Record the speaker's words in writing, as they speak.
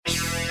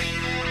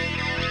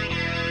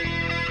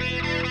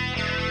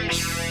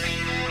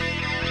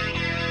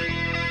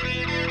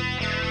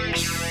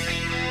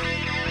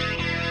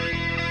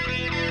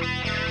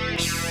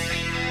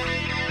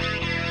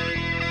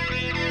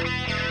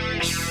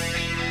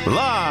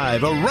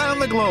Live around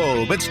the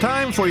globe, it's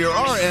time for your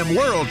RM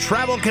World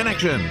Travel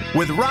Connection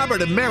with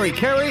Robert and Mary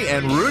Carey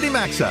and Rudy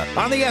Maxa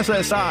on the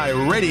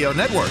SSI Radio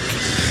Network.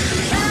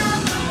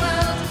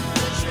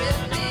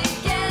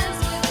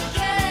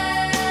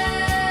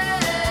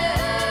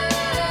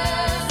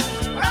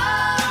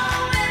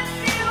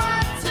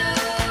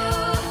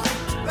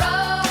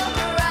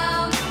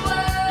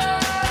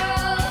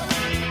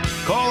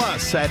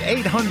 At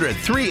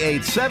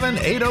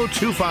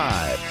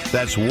 800-387-8025.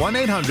 That's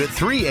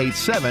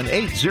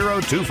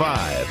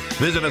 1-800-387-8025.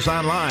 Visit us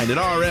online at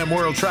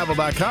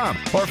RMWorldTravel.com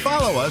or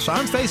follow us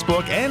on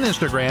Facebook and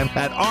Instagram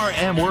at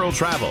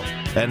RMWorldTravel.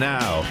 And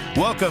now,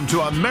 welcome to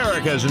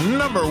America's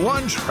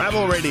 #1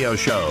 travel radio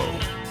show.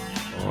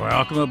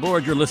 Welcome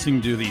aboard. You're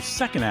listening to the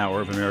second hour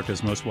of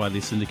America's most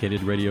widely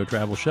syndicated radio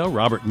travel show.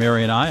 Robert,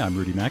 Mary, and I'm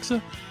Rudy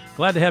Maxa.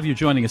 Glad to have you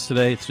joining us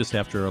today. It's just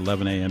after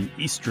 11 a.m.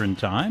 Eastern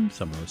Time.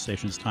 Some of our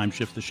stations time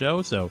shift the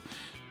show, so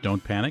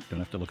don't panic. Don't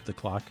have to look at the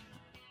clock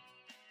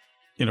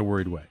in a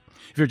worried way.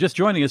 If you're just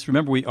joining us,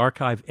 remember we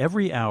archive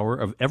every hour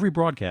of every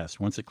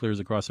broadcast once it clears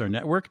across our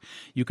network.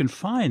 You can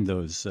find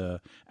those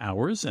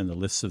hours and the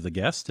lists of the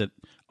guests at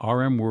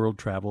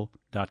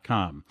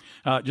rmworldtravel.com.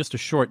 Just a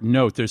short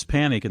note, there's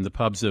panic in the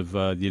pubs of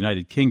the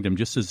United Kingdom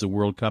just as the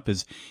World Cup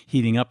is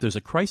heating up. There's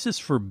a crisis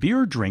for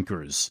beer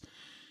drinkers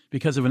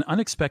because of an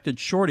unexpected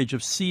shortage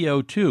of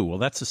CO2. Well,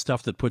 that's the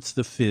stuff that puts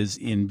the fizz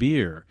in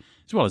beer,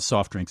 as well as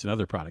soft drinks and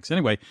other products.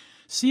 Anyway,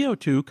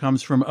 CO2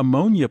 comes from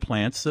ammonia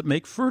plants that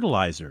make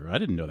fertilizer. I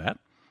didn't know that.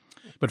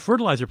 But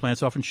fertilizer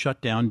plants often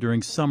shut down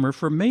during summer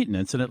for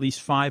maintenance, and at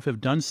least 5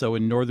 have done so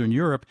in Northern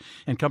Europe.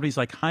 And companies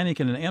like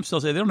Heineken and Amstel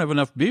say they don't have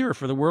enough beer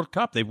for the World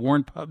Cup. They've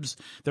warned pubs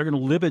they're going to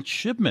limit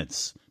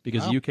shipments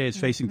because the UK is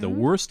facing the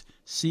worst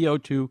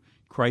CO2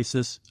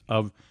 crisis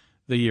of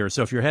the year.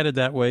 So if you're headed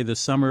that way this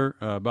summer,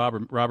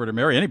 Robert or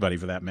Mary, anybody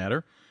for that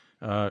matter,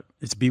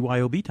 it's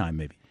BYOB time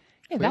maybe.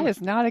 Yeah, that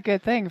is not a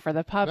good thing for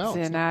the pubs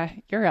in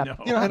Europe. No.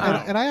 You know,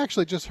 and I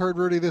actually just heard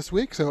Rudy this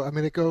week, so I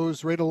mean it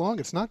goes right along.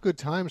 It's not good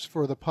times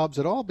for the pubs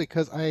at all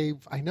because I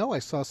know I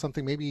saw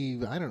something maybe,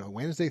 I don't know,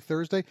 Wednesday,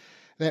 Thursday,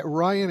 that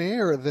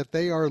Ryanair, that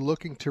they are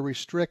looking to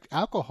restrict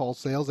alcohol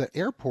sales at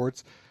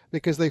airports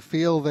because they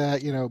feel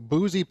that, you know,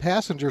 boozy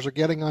passengers are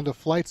getting onto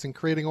flights and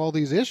creating all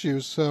these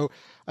issues. So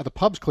the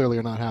pubs clearly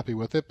are not happy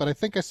with it. But I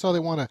think I saw they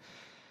want to...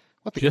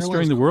 Just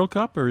during the World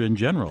Cup or in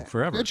general,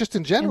 forever? Just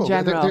in general.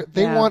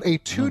 They want a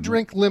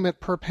 2-drink limit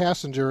per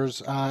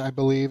passengers, I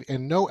believe,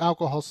 and no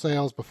alcohol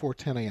sales before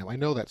 10 a.m. I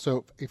know that.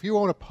 So if you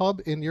own a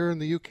pub and you're in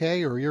the UK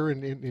or you're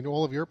in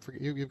all of Europe,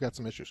 you've got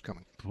some issues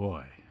coming.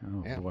 Boy.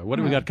 Boy. What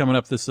do we got coming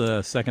up this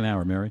second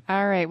hour, Mary?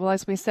 All right. Well,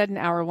 as we said in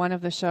hour 1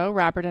 of the show,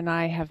 Robert and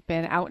I have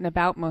been out and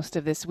about most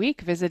of this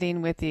week,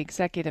 visiting with the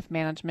executive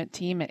management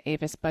team at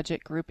Avis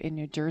Budget Group in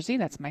New Jersey.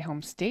 That's my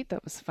home state.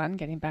 That was fun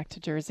getting back to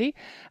Jersey.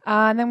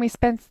 And then we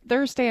spent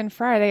Thursday and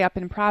Friday up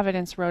in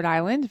Providence, Rhode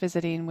Island,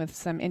 visiting with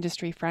some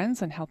industry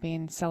friends and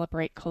helping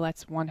celebrate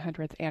Collette's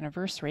 100th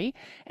anniversary.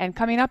 And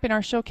coming up in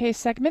our showcase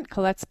segment,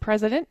 Collette's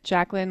president,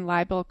 Jaclyn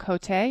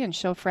Leibl-Cote, and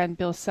show friend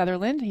Bill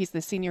Sutherland. He's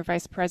the senior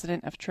vice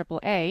president of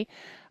AAA.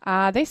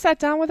 They sat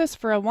down with us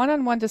for a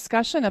one-on-one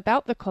discussion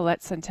about the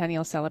Collette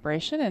Centennial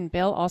celebration, and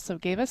Bill also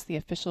gave us the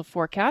official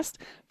forecast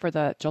for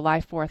the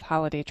July 4th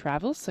holiday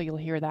travels, so you'll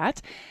hear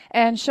that.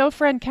 And show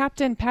friend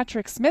Captain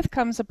Patrick Smith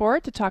comes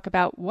aboard to talk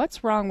about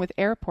what's wrong with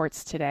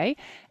airports today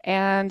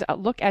and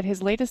look at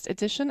his latest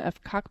edition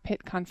of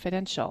Cockpit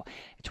Confidential.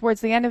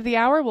 Towards the end of the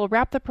hour, we'll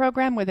wrap the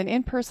program with an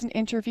in-person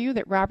interview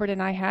that Robert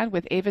and I had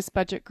with Avis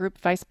Budget Group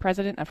Vice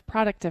President of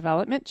Product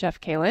Development, Jeff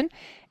Kaelin.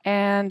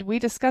 And we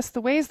discussed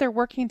the ways they're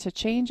working to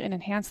change and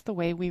enhance the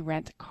way we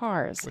rent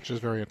cars. Which is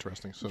very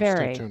interesting, so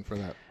stay tuned for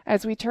that.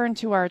 As we turn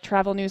to our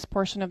travel news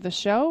portion of the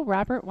show,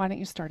 Robert, why don't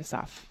you start us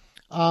off?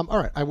 All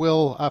right, I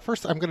will.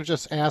 First, I'm going to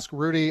just ask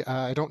Rudy.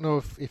 I don't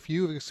know if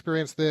you've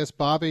experienced this.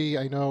 Bobby,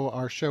 I know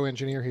our show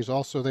engineer, he's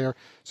also there.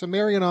 So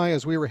Mary and I,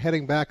 as we were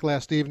heading back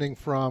last evening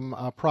from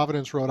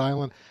Providence, Rhode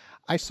Island,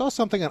 I saw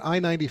something on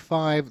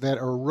I-95 that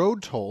are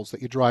road tolls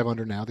that you drive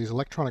under now, these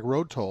electronic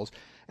road tolls.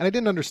 And I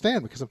didn't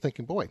understand because I'm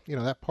thinking, boy, you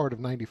know, that part of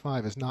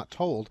 95 is not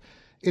tolled.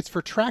 It's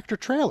for tractor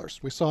trailers.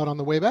 We saw it on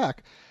the way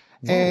back.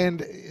 Whoa.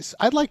 And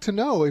I'd like to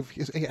know,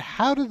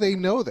 how do they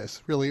know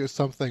this really is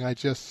something I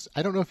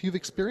don't know if you've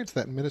experienced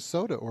that in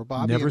Minnesota or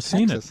Bobby Never in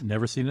seen Texas. it.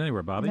 Never seen it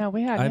anywhere, Bobby. No,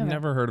 we hadn't. I've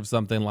never heard of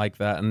something like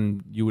that,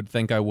 and you would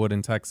think I would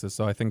in Texas,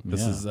 so I think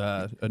this is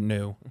a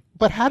new.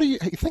 But how do you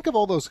think of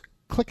all those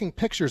clicking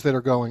pictures that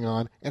are going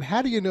on, and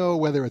how do you know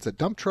whether it's a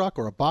dump truck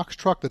or a box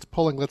truck that's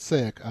pulling, let's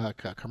say, a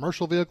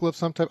commercial vehicle of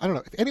some type? I don't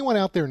know. If anyone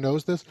out there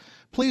knows this,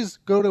 please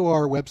go to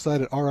our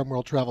website at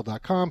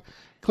rmworldtravel.com,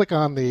 click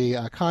on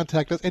the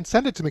contact us, and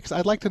send it to me because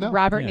I'd like to know.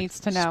 Robert needs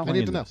to know. I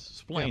need to know.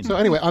 Explain. So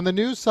anyway, on the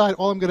news side,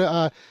 all I'm going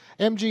to...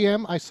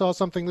 MGM, I saw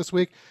something this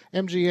week.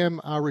 MGM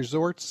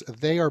Resorts,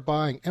 they are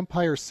buying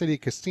Empire City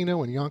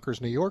Casino in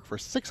Yonkers, New York for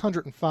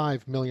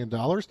 $605 million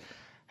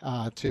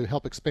to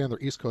help expand their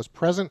East Coast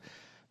presence.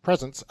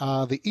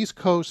 The East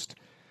Coast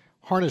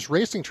harness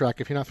racing track,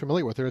 if you're not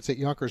familiar with it. It's at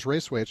Yonkers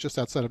Raceway. It's just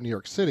outside of New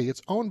York City.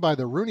 It's owned by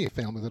the Rooney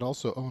family that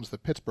also owns the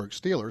Pittsburgh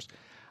Steelers.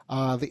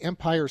 The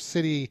Empire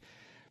City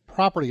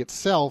property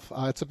itself,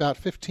 it's about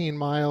 15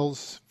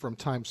 miles from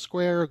Times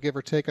Square, give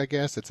or take, I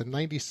guess. It's a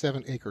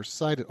 97-acre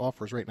site. It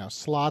offers right now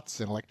slots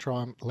and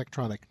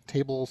electronic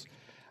tables.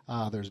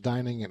 There's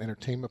dining and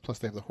entertainment, plus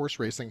they have the horse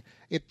racing.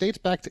 It dates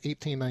back to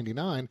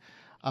 1899,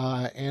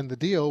 and the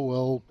deal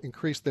will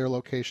increase their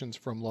locations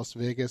from Las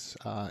Vegas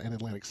and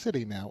Atlantic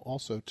City now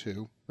also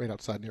to right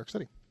outside New York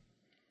City.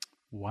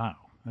 Wow,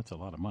 that's a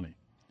lot of money.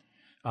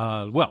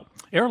 Well,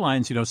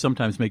 airlines,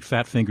 sometimes make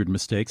fat-fingered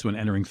mistakes when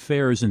entering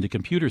fares into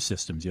computer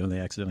systems. They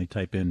accidentally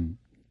type in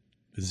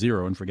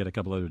 0 and forget a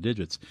couple other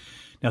digits.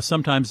 Now,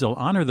 sometimes they'll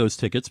honor those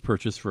tickets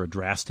purchased for a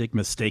drastic,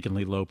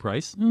 mistakenly low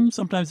price.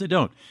 Sometimes they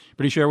don't.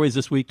 British Airways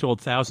this week told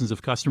thousands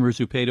of customers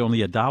who paid only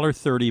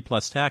 $1.30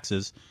 plus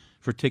taxes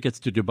for tickets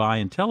to Dubai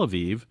and Tel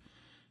Aviv.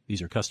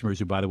 These are customers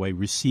who, by the way,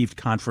 received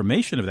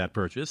confirmation of that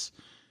purchase.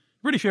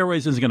 British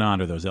Airways isn't going to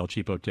honor those El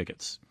Cheapo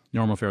tickets.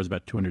 Normal fare is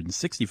about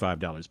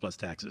 $265 plus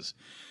taxes.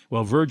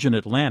 Well, Virgin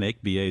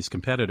Atlantic, BA's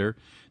competitor,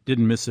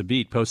 didn't miss a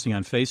beat, posting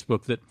on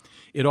Facebook that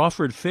it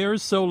offered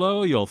fares so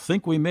low you'll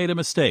think we made a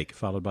mistake,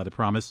 followed by the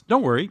promise,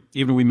 don't worry,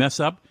 even if we mess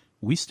up,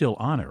 we still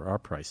honor our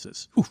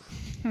prices.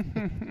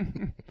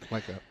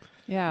 Like that.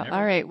 Yeah.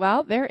 All right.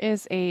 Well, there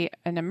is an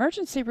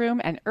emergency room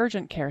and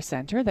urgent care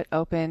center that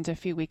opened a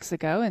few weeks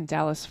ago in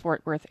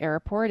Dallas-Fort Worth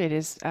Airport. It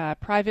is a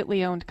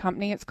privately owned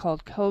company. It's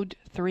called Code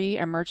 3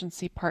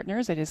 Emergency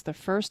Partners. It is the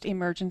first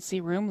emergency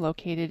room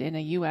located in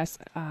a U.S.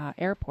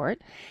 airport.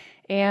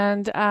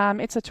 And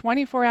it's a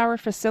 24-hour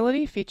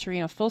facility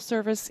featuring a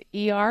full-service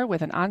ER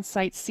with an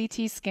on-site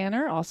CT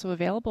scanner, also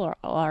available,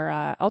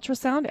 or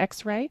ultrasound,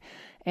 X-ray,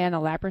 and a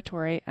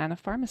laboratory and a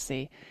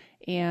pharmacy.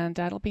 And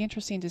it'll be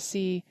interesting to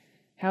see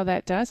how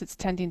that does. It's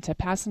tending to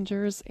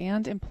passengers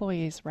and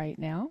employees right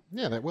now.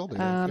 Yeah, that will be.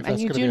 And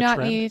you do not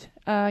need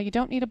you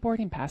don't need a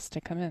boarding pass to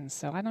come in.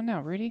 So I don't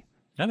know, Rudy.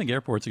 I think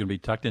airports are going to be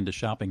tucked into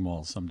shopping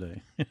malls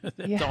someday.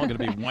 It's all going to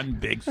be one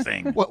big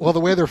thing. Well, the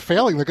way they're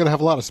failing, they're going to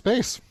have a lot of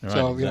space. Right,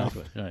 so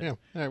exactly. Right. Yeah. All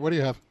right, what do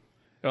you have?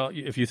 Well,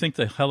 if you think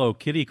the Hello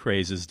Kitty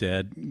craze is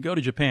dead, go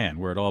to Japan,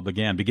 where it all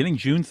began. Beginning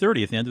June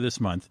 30th, the end of this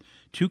month,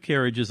 2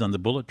 carriages on the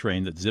bullet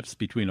train that zips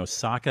between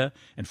Osaka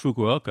and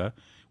Fukuoka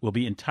will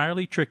be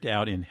entirely tricked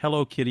out in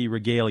Hello Kitty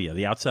regalia.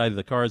 The outside of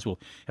the cars will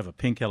have a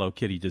pink Hello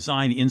Kitty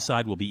design. The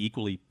inside will be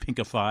equally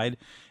pinkified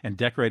and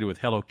decorated with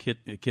Hello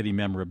Kitty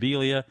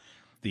memorabilia.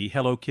 The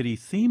Hello Kitty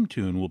theme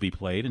tune will be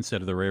played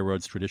instead of the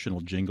railroad's traditional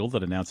jingle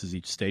that announces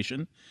each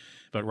station.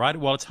 But right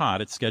while it's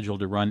hot, it's scheduled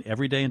to run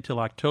every day until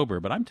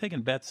October. But I'm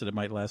taking bets that it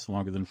might last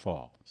longer than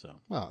fall. So,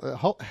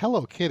 well,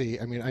 Hello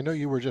Kitty, I mean, I know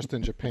you were just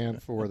in Japan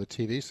for the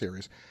TV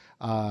series.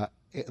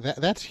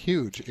 That's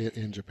huge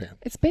in Japan.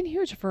 It's been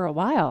huge for a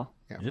while.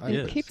 Yeah,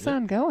 it keeps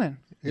on going.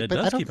 It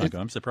does keep on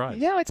going. I'm surprised.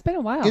 Yeah, it's been a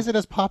while. Is it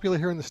as popular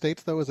here in the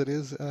States, though, as it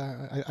is?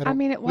 I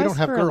mean, it was we don't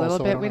have for girls, a little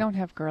so bit. We don't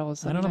have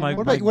girls. I don't know.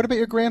 What about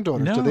your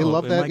granddaughters? No, Do they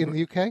love that in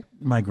the UK?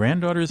 My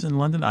granddaughters in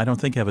London, I don't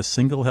think have a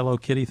single Hello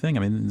Kitty thing.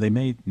 I mean, they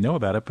may know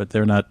about it, but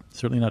they're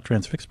certainly not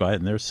transfixed by it,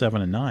 and they're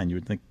 7 and 9. You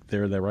would think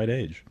they're the right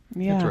age.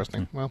 Yeah.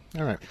 Interesting. Well,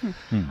 all right.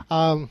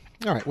 All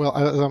right. Well,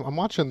 I'm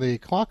watching the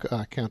clock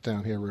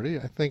countdown here, Rudy.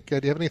 I think,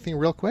 do you have anything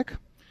real quick?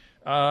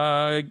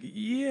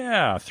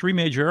 Yeah. 3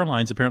 major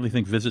airlines apparently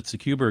think visits to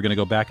Cuba are going to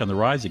go back on the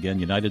rise again.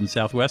 United and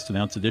Southwest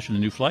announced addition of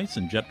new flights,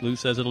 and JetBlue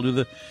says it'll do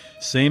the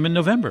same in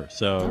November.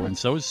 And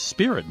so is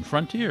Spirit and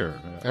Frontier.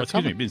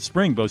 In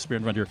spring, both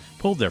Spirit and Frontier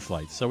pulled their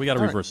flights, so we got a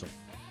reversal.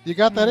 You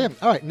got that in.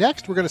 All right,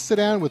 next we're going to sit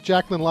down with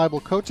Jaclyn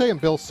Leibl-Cote and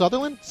Bill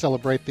Sutherland,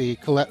 celebrate the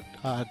Collette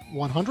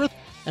 100th,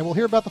 and we'll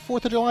hear about the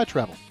 4th of July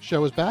travel.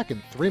 Show is back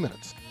in 3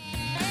 minutes.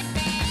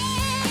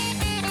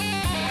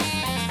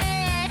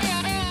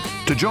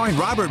 To join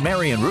Robert,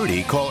 Mary, and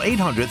Rudy, call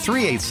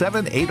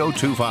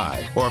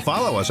 800-387-8025 or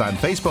follow us on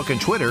Facebook and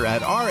Twitter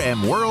at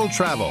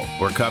RMWorldTravel.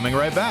 We're coming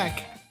right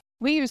back.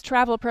 We use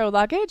Travel Pro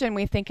luggage, and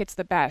we think it's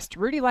the best.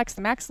 Rudy likes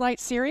the Max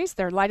Light series,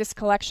 their lightest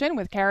collection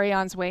with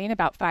carry-ons weighing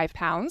about 5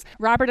 pounds.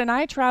 Robert and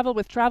I travel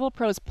with Travel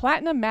Pro's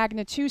Platinum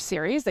Magna 2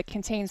 series that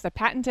contains the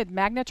patented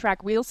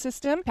MagnaTrack wheel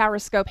system, power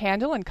scope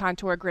handle, and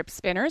contour grip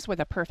spinners with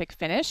a perfect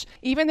finish.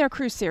 Even their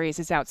cruise series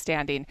is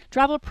outstanding.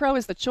 Travel Pro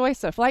is the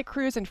choice of flight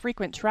crews and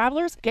frequent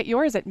travelers. Get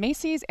yours at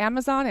Macy's,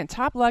 Amazon, and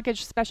top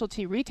luggage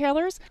specialty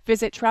retailers.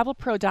 Visit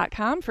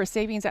travelpro.com for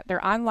savings at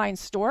their online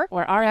store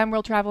or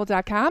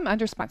rmworldtravel.com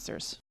under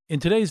sponsors. In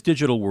today's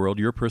digital world,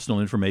 your personal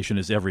information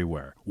is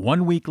everywhere.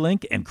 One weak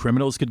link and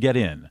criminals could get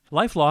in.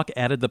 LifeLock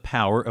added the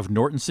power of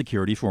Norton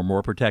Security for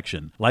more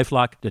protection.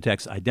 LifeLock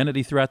detects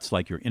identity threats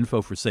like your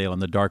info for sale on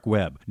the dark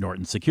web.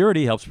 Norton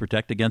Security helps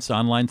protect against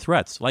online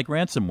threats like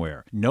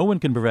ransomware. No one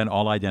can prevent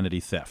all identity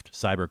theft,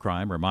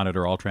 cybercrime, or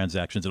monitor all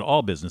transactions at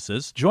all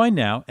businesses. Join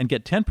now and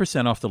get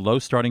 10% off the low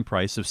starting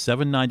price of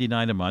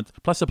 $7.99 a month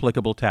plus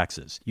applicable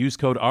taxes. Use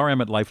code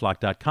RM at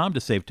lifelock.com to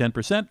save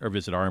 10% or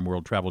visit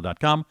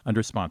rmworldtravel.com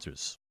under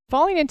sponsors.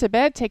 Falling into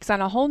bed takes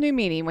on a whole new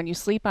meaning when you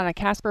sleep on a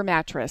Casper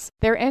mattress.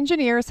 Their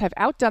engineers have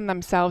outdone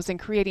themselves in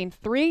creating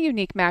 3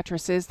 unique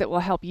mattresses that will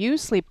help you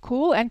sleep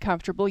cool and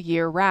comfortable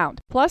year-round.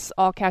 Plus,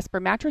 all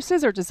Casper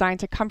mattresses are designed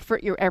to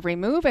comfort your every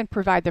move and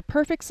provide the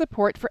perfect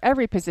support for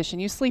every position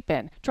you sleep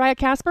in. Try a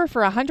Casper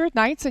for 100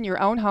 nights in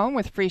your own home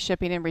with free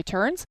shipping and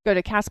returns. Go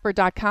to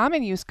Casper.com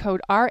and use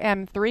code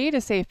RM3 to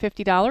save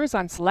 $50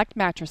 on select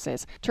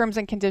mattresses. Terms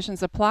and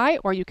conditions apply,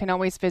 or you can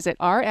always visit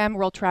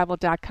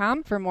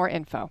RMWorldTravel.com for more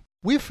info.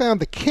 We've found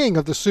the king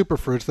of the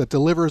superfruits that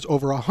delivers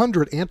over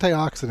 100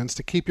 antioxidants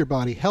to keep your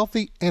body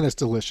healthy, and it's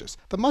delicious.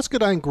 The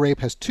muscadine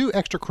grape has 2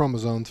 extra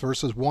chromosomes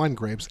versus wine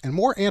grapes and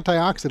more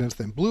antioxidants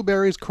than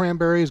blueberries,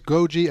 cranberries,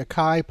 goji,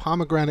 acai,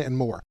 pomegranate, and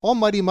more. All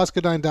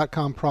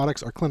MightyMuscadine.com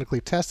products are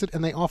clinically tested,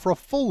 and they offer a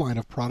full line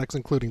of products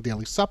including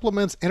daily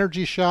supplements,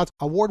 energy shots,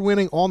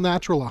 award-winning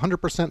all-natural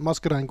 100%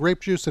 muscadine grape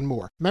juice, and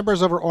more.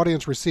 Members of our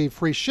audience receive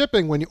free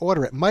shipping when you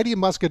order at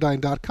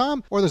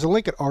MightyMuscadine.com, or there's a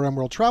link at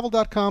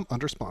RMWorldTravel.com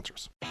under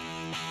sponsors.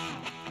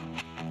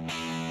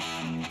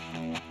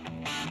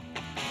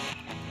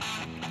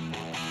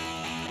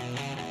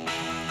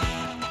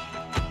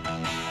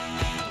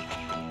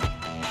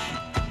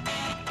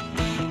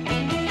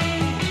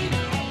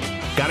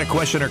 Got a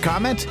question or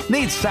comment?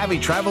 Need savvy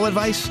travel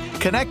advice?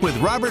 Connect with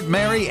Robert,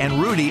 Mary,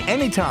 and Rudy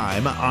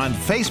anytime on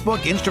Facebook,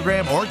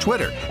 Instagram, or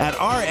Twitter at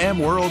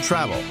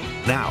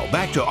RMWorldTravel. Now,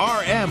 back to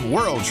RM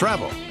World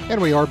Travel. And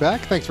we are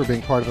back. Thanks for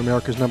being part of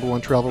America's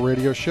 #1 travel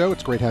radio show.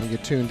 It's great having you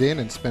tuned in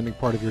and spending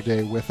part of your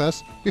day with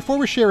us. Before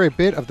we share a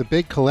bit of the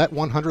big Collette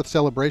 100th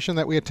celebration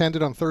that we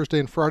attended on Thursday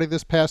and Friday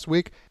this past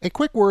week, a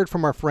quick word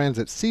from our friends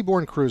at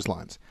Seabourn Cruise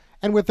Lines.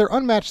 And with their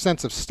unmatched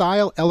sense of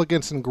style,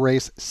 elegance, and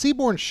grace,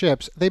 Seabourn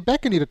ships, they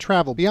beckon you to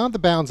travel beyond the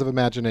bounds of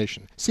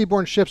imagination.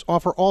 Seabourn ships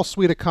offer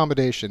all-suite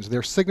accommodations,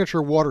 their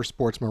signature water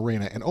sports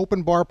marina, an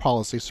open bar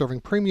policy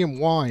serving premium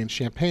wine,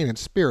 champagne, and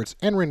spirits,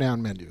 and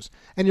renowned menus.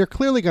 And you're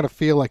clearly going to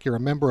feel like you're a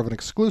member of an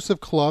exclusive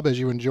club as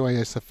you enjoy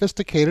a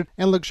sophisticated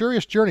and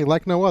luxurious journey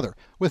like no other.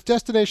 With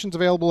destinations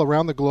available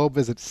around the globe,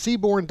 visit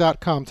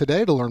Seabourn.com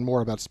today to learn more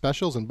about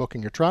specials and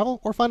booking your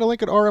travel, or find a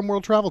link at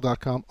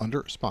RMWorldTravel.com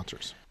under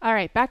sponsors. All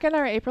right, back on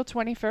our April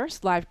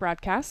 21st live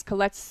broadcast,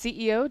 Collette's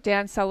CEO,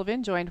 Dan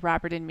Sullivan, joined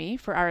Robert and me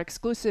for our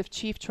exclusive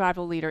Chief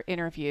Travel Leader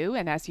interview.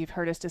 And as you've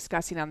heard us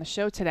discussing on the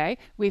show today,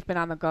 we've been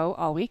on the go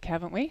all week,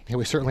 haven't we? Yeah,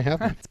 we certainly have.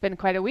 It's been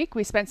quite a week.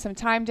 We spent some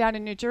time down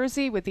in New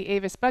Jersey with the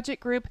Avis Budget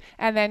Group,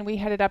 and then we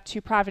headed up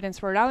to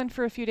Providence, Rhode Island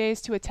for a few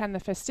days to attend the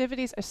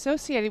festivities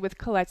associated with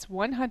Collette's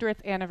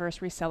 100th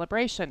anniversary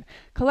celebration.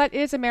 Collette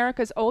is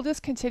America's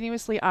oldest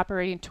continuously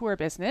operating tour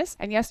business,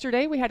 and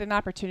yesterday we had an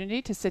opportunity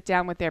to sit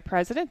down with their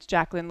president,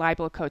 Jaclyn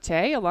Leibl-Cote,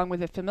 along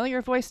with a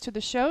familiar voice to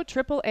the show,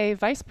 AAA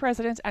Vice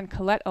President and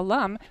Collette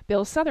alum,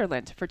 Bill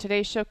Sutherland. For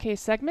today's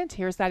showcase segment,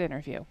 here's that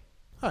interview.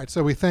 All right,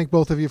 so we thank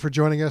both of you for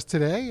joining us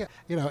today.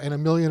 And a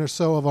million or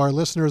so of our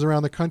listeners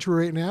around the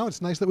country right now.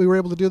 It's nice that we were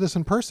able to do this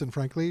in person,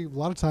 frankly. A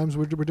lot of times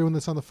we're doing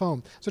this on the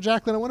phone. So,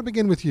 Jaclyn, I want to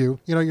begin with you.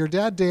 Your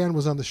dad, Dan,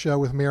 was on the show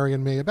with Mary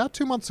and me about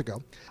 2 months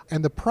ago.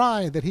 And the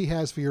pride that he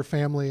has for your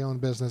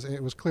family-owned business,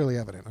 it was clearly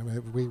evident. I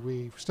mean,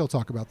 we still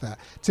talk about that.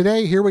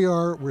 Today, here we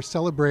are. We're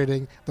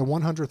celebrating the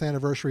 100th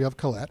anniversary of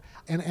Collette.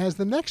 And as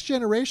the next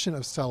generation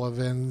of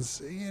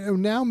Sullivans,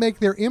 now make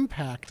their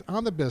impact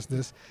on the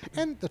business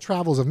and the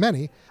travels of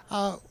many,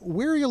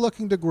 where are you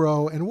looking to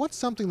grow, and what's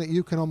something that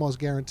you can almost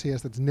guarantee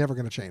us that's never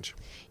going to change?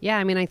 Yeah,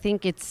 I mean, I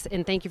think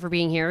and thank you for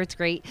being here. It's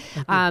great.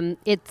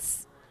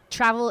 It's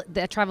travel.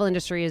 The travel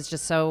industry is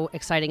just so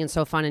exciting and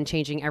so fun and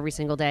changing every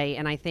single day.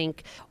 And I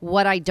think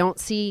what I don't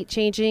see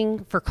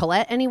changing for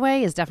Collette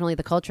anyway is definitely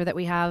the culture that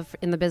we have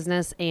in the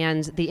business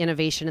and the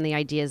innovation and the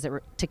ideas that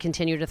to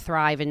continue to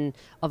thrive and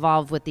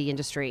evolve with the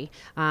industry.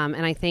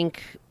 And I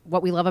think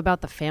what we love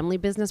about the family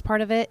business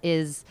part of it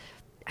is,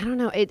 I don't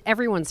know,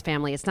 everyone's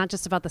family. It's not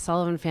just about the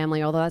Sullivan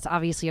family, although that's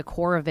obviously a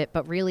core of it,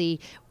 but really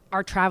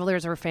our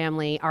travelers are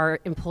family, our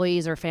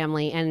employees are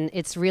family, and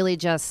it's really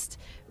just,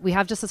 we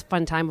have just this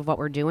fun time of what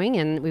we're doing,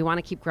 and we want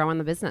to keep growing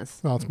the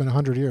business. Well, it's been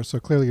 100 years, so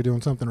clearly you're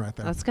doing something right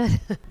there. That's good.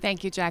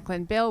 Thank you,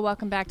 Jaclyn. Bill,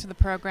 welcome back to the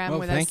program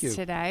with us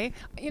today.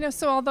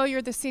 So although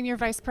you're the Senior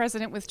Vice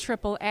President with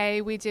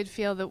AAA, we did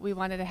feel that we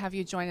wanted to have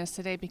you join us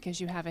today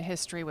because you have a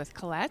history with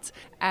Collette.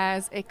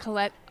 As a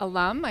Collette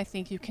alum, I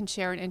think you can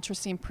share an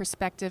interesting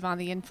perspective on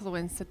the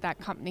influence that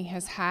company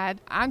has had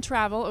on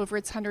travel over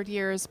its 100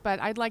 years, but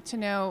I'd like to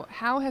know,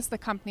 how has the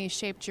company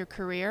shaped your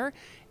career,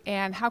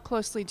 and how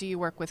closely do you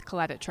work with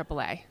Collette at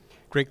AAA?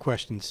 Great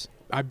questions.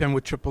 I've been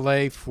with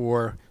AAA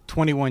for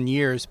 21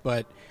 years,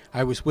 but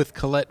I was with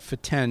Collette for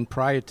 10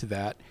 prior to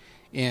that.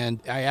 And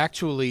I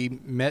actually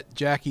met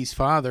Jackie's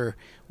father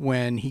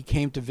when he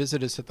came to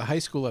visit us at the high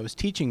school I was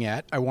teaching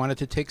at. I wanted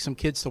to take some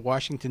kids to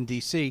Washington,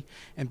 D.C.,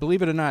 and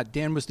believe it or not,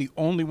 Dan was the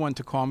only one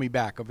to call me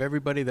back of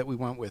everybody that we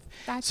went with.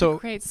 That's a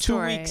great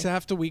story. 2 weeks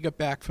after we got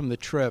back from the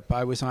trip,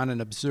 I was on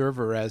an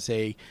observer as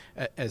a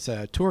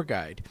tour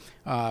guide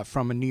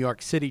from a New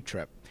York City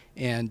trip.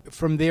 And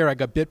from there, I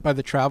got bit by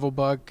the travel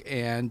bug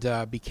and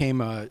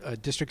became a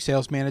district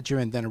sales manager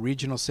and then a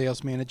regional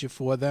sales manager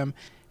for them.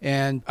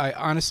 And I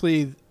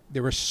honestly,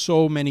 there are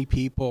so many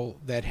people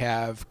that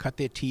have cut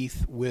their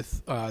teeth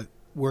with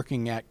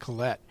working at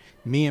Collette.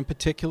 Me in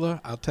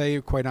particular, I'll tell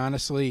you quite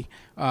honestly,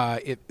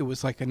 it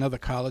was like another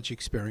college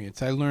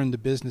experience. I learned the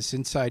business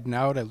inside and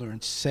out. I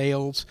learned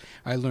sales.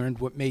 I learned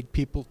what made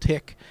people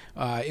tick.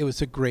 It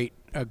was a great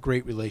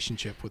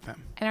relationship with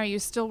them. And are you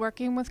still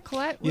working with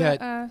Collette?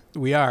 Yeah,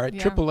 we are. At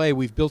AAA,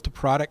 we've built a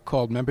product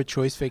called Member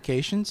Choice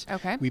Vacations.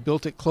 Okay. We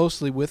built it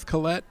closely with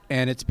Collette,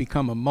 and it's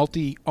become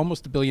a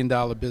almost $1 billion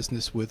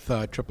business with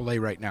AAA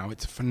right now.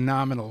 It's a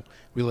phenomenal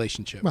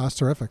relationship. Well, that's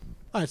terrific.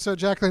 All right, so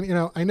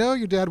Jaclyn, I know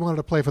your dad wanted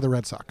to play for the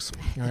Red Sox,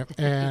 right?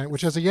 And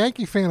which as a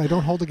Yankee fan, I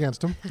don't hold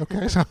against him.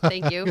 Okay, so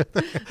Thank you.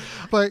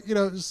 But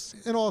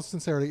in all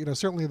sincerity,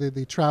 certainly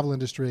the travel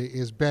industry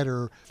is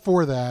better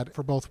for that,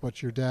 for both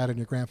what your dad and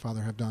your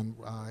grandfather have done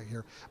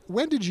here.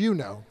 When did you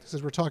know?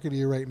 Since we're talking to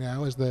you right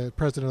now as the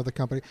president of the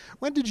company,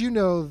 when did you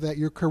know that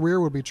your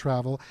career would be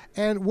travel?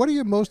 And what do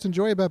you most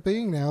enjoy about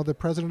being now the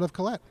president of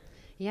Collette?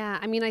 Yeah,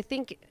 I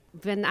think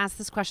I've been asked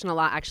this question a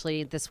lot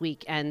actually this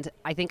week, and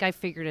I think I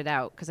figured it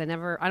out because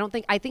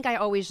I think I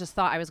always just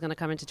thought I was going to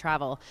come into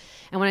travel.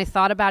 And when I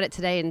thought about it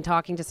today and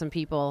talking to some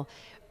people,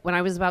 when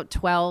I was about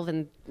 12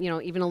 and,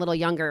 even a little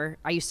younger,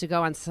 I used to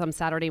go on some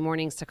Saturday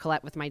mornings to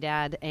Collette with my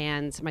dad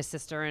and my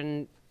sister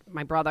and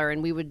my brother,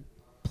 and we would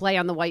play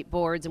on the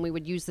whiteboards and we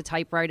would use the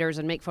typewriters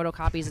and make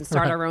photocopies and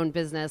start our own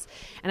business.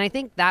 And I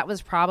think that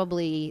was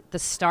probably the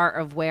start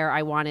of where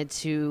I wanted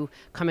to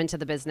come into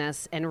the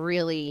business and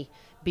really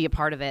be a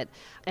part of it.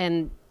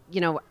 And,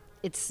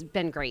 it's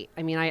been great.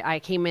 I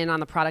came in on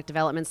the product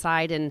development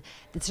side and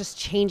it's just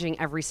changing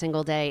every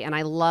single day. And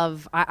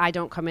I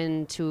don't come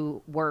in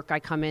to work. I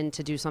come in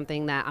to do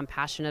something that I'm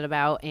passionate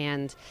about.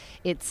 And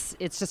it's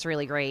just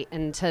really great.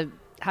 And to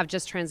have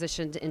just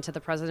transitioned into the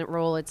president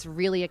role, it's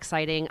really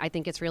exciting. I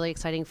think it's really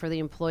exciting for the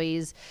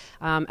employees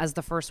as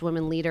the first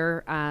woman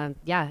leader.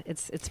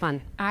 It's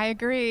fun. I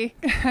agree.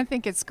 I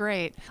think it's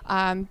great.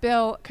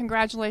 Bill,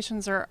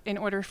 congratulations are in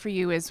order for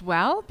you as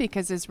well,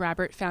 because as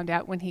Robert found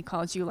out when he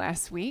called you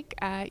last week,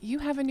 you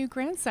have a new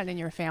grandson in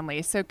your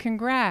family. So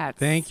congrats.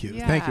 Thank you.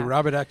 Yeah. Thank you.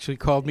 Robert actually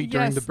called me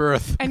during the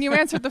birth. And you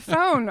answered the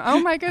phone. Oh,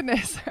 my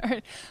goodness.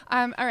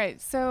 All right.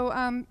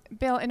 So,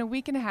 Bill, in a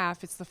week and a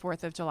half, it's the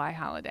 4th of July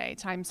holiday.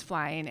 Time's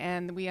flying.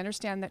 And we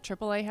understand that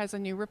AAA has a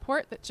new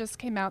report that just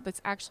came out that's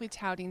actually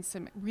touting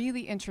some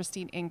really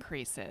interesting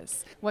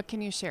increases. What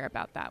can you share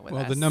about that with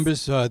us? Well,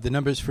 the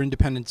numbers for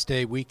Independence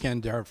Day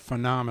weekend are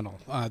phenomenal.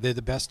 They're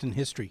the best in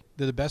history.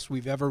 They're the best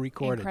we've ever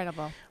recorded.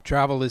 Incredible.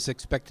 Travel is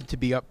expected to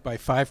be up by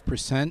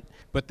 5%,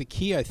 but the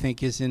key, I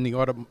think, is in the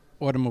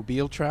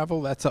automobile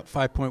travel. That's up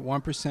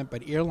 5.1%,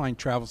 but airline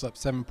travel's up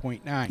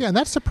 7.9%. Yeah, and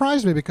that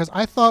surprised me because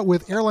I thought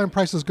with airline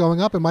prices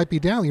going up, it might be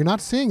down. You're not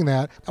seeing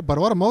that, but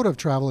automotive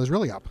travel is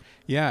really up.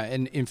 Yeah,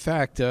 and in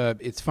fact,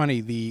 it's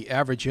funny, the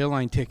average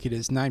airline ticket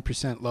is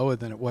 9% lower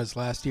than it was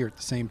last year at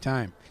the same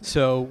time.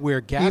 So where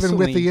gasoline... Even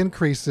with the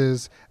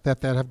increases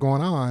that have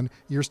gone on,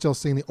 you're still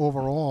seeing the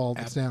overall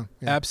that's down.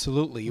 Yeah.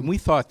 Absolutely. And we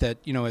thought that,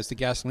 as the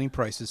gasoline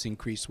prices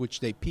increased, which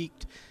they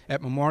peaked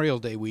at Memorial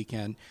Day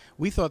weekend,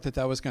 we thought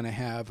that was going to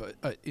have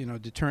a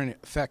deterrent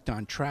effect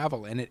on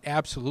travel, and it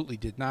absolutely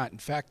did not. In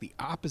fact, the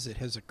opposite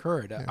has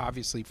occurred,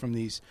 obviously, from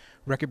these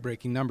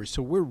record-breaking numbers.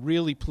 So we're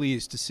really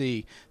pleased to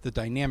see the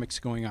dynamics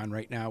going on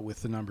right now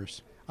with the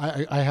numbers.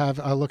 I have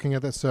looking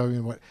at this. So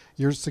what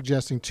you're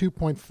suggesting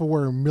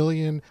 2.4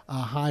 million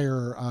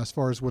higher as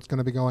far as what's going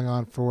to be going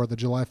on for the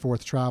July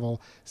 4th travel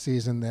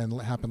season than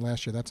happened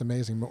last year. That's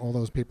amazing. All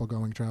those people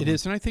going traveling. It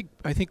is, and I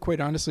think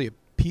quite honestly, a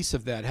piece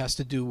of that has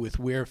to do with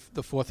where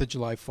the 4th of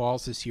July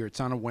falls this year.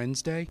 It's on a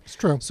Wednesday. It's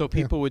true. So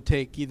people would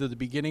take either the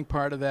beginning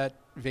part of that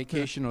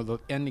vacation or the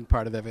ending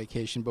part of that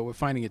vacation, but we're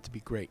finding it to be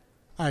great.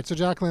 All right, so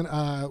Jaclyn,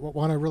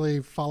 want to really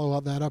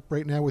follow that up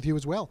right now with you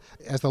as well.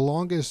 As the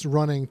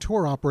longest-running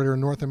tour operator in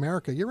North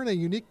America, you're in a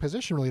unique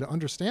position really to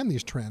understand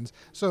these trends.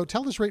 So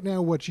tell us right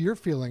now what you're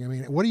feeling.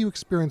 What are you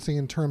experiencing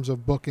in terms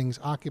of bookings,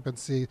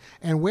 occupancy,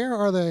 and where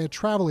are the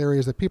travel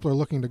areas that people are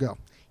looking to go?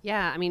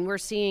 Yeah,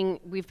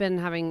 we've been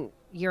having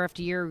year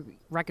after year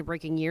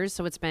record-breaking years,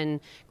 so it's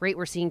been great.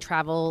 We're seeing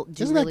travel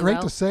do Isn't that really great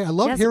well. to say? I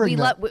love hearing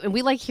that.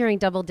 We like hearing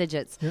double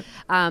digits. Yep.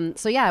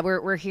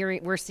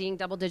 We're seeing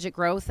double-digit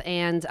growth,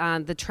 and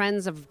the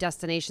trends of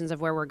destinations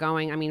of where we're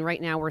going.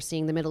 Right now we're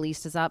seeing the Middle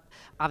East is up.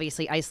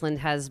 Obviously, Iceland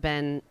has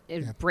been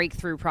a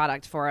breakthrough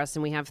product for us,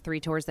 and we have 3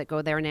 tours that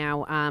go there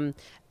now.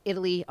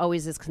 Italy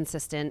always is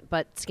consistent,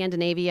 but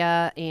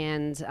Scandinavia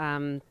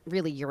and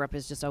really Europe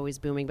is just always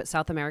booming. But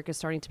South America is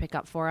starting to pick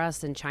up for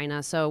us, and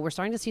China. So we're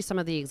starting to see some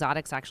of the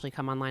exotics actually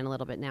come online a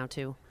little bit now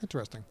too.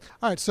 Interesting.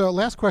 All right, so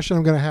last question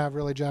I'm going to have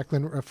really,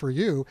 Jaclyn, for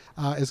you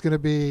is going to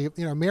be,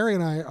 Mary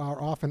and I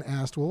are often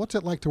asked, well, what's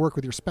it like to work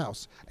with your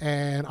spouse?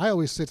 And I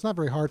always say it's not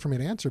very hard for me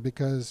to answer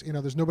because,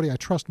 there's nobody I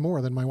trust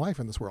more than my wife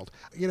in this world.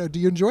 Do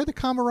you enjoy the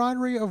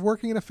camaraderie of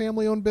working in a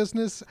family-owned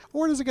business,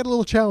 or does it get a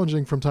little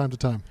challenging from time to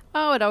time?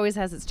 Oh, it always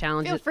has its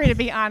challenges. Feel free to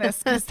be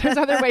honest, because there's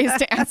other ways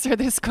to answer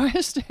this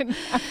question.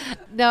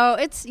 No,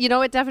 it's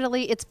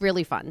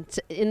really fun.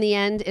 In the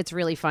end, it's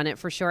really fun. It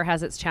for sure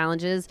has its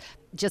challenges.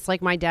 just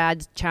like my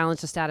dad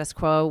challenged the status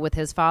quo with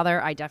his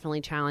father, I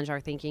definitely challenge our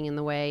thinking in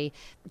the way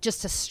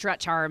just to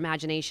stretch our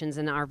imaginations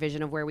and our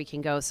vision of where we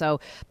can go. So,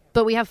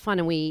 but we have fun,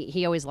 and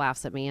he always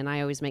laughs at me, and I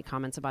always make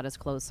comments about his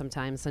clothes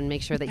sometimes and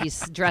make sure that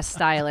he's dressed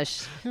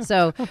stylish.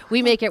 So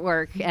we make it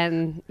work,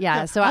 and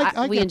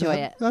so we enjoy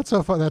it. That's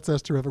so fun. That's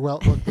terrific. Well,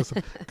 look,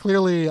 listen,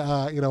 clearly,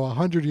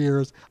 100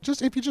 years.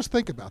 If you just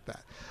think about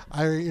that,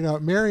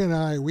 Mary and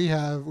I, we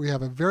have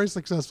a very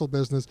successful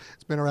business.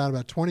 It's been around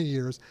about 20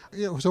 years.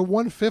 So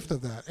 1/5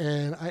 of that,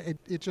 and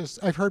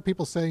I've heard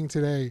people saying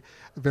today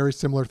very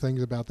similar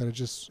things about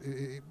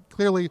that.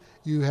 Clearly,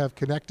 you have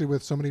connected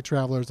with so many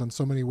travelers in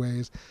so many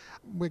ways.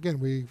 Again,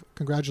 we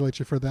congratulate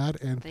you for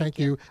that, and thank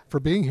you for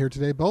being here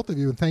today, both of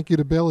you, and thank you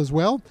to Bill as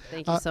well.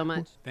 Thank you so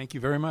much. Thank you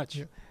very much.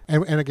 Yeah.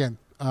 And again,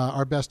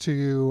 our best to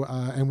you,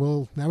 and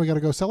now we got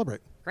to go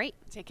celebrate. Great.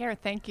 Take care.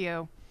 Thank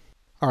you.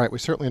 All right, we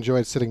certainly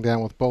enjoyed sitting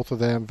down with both of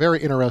them.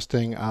 Very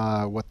interesting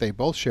what they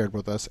both shared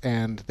with us,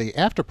 and the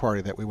after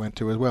party that we went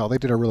to as well. They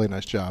did a really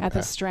nice job. At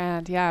the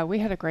Strand, yeah, we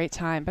had a great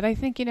time. But I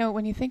think,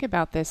 when you think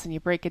about this and you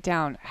break it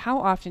down,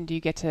 how often do you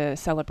get to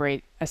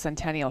celebrate a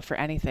centennial for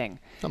anything?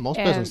 Most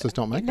businesses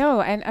don't make it.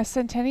 No, and a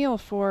centennial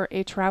for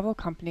a travel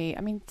company,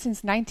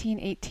 since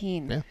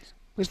 1918. Yeah.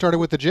 We started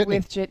with the jitney.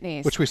 With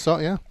jitneys. Which we saw,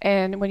 yeah.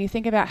 And when you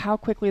think about how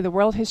quickly the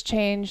world has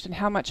changed and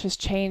how much has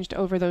changed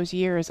over those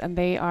years, and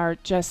they are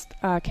just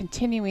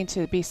continuing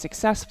to be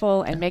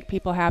successful and make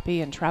people happy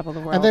and travel the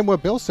world. And then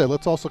what Bill said,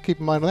 let's also keep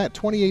in mind that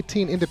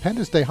 2018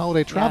 Independence Day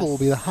holiday travel will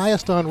be the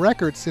highest on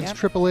record since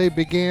AAA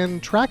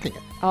began tracking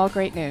it. All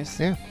great news.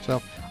 Yeah, so...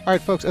 All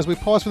right, folks, as we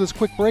pause for this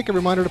quick break, a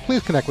reminder to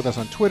please connect with us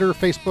on Twitter,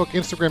 Facebook,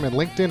 Instagram, and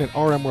LinkedIn at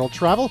RM World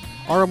Travel.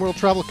 RM World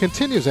Travel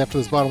continues after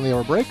this bottom of the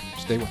hour break.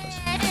 Stay with us.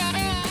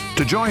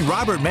 To join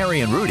Robert,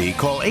 Mary, and Rudy,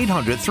 call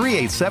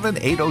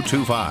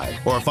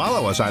 800-387-8025 or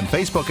follow us on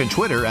Facebook and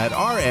Twitter at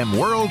RM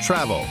World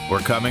Travel. We're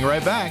coming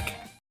right back.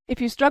 If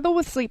you struggle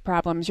with sleep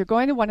problems, you're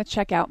going to want to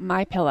check out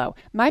MyPillow.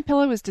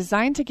 MyPillow is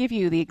designed to give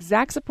you the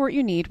exact support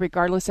you need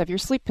regardless of your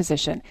sleep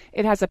position.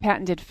 It has a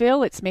patented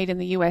fill. It's made in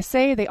the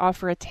USA. They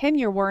offer a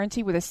 10-year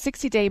warranty with a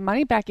 60-day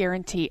money-back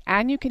guarantee,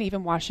 and you can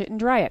even wash it and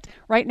dry it.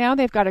 Right now,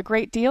 they've got a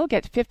great deal.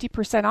 Get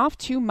 50% off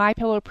 2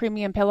 MyPillow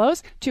premium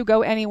pillows. 2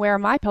 Go Anywhere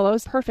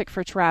MyPillows, perfect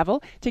for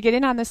travel. To get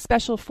in on this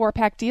special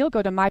 4-pack deal,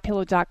 go to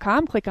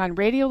MyPillow.com, click on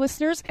Radio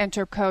Listeners,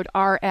 enter code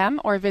RM,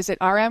 or visit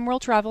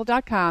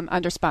RMWorldTravel.com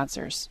under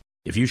sponsors.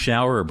 If you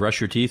shower or brush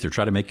your teeth or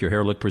try to make your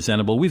hair look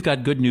presentable, we've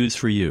got good news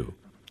for you.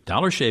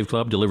 Dollar Shave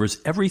Club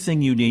delivers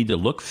everything you need to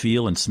look,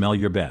 feel, and smell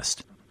your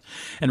best.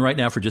 And right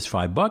now, for just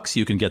 $5,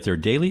 you can get their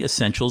Daily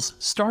Essentials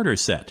Starter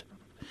Set.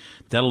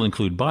 That'll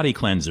include body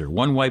cleanser,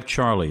 One Wipe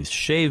Charlie's,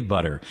 shave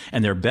butter,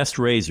 and their best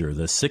razor,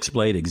 the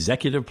 6-blade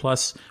Executive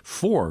Plus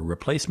 4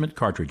 replacement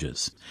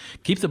cartridges.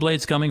 Keep the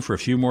blades coming for a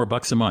few more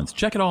bucks a month.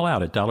 Check it all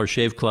out at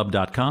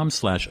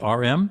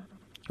dollarshaveclub.com/RM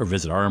or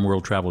visit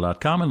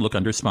rmworldtravel.com and look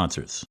under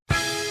sponsors.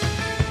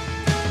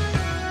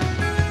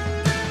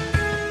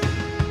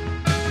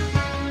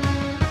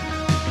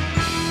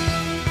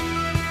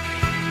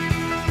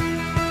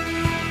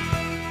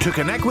 To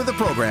connect with the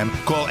program,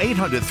 call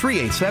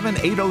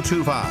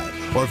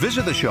 800-387-8025 or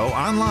visit the show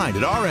online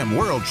at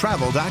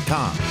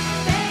rmworldtravel.com.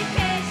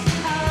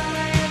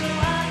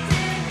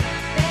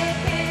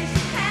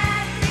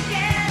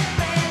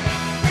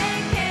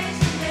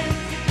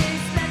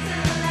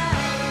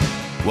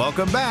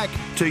 Welcome back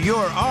to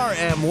your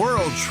RM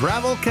World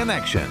Travel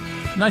Connection.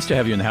 Nice to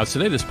have you in the house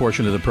today. This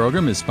portion of the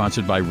program is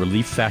sponsored by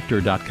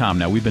ReliefFactor.com.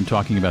 Now, we've been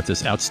talking about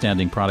this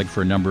outstanding product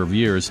for a number of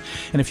years,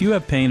 and if you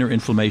have pain or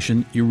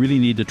inflammation, you really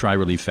need to try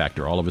Relief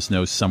Factor. All of us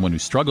know someone who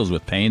struggles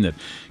with pain that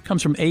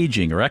comes from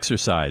aging or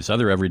exercise,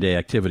 other everyday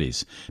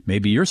activities.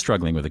 Maybe you're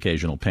struggling with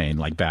occasional pain,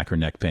 like back or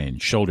neck pain,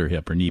 shoulder,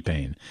 hip, or knee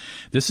pain.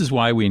 This is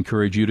why we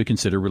encourage you to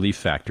consider Relief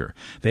Factor.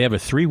 They have a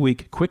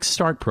 3-week quick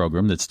start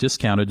program that's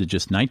discounted to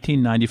just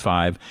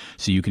 $19.95,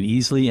 so you can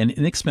easily and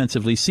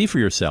inexpensively see for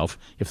yourself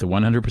if the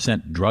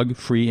 100%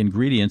 drug-free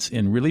ingredients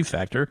in Relief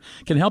Factor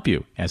can help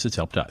you, as it's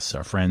helped us,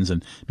 our friends,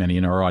 and many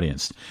in our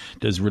audience.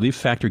 Does Relief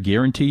Factor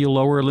guarantee you'll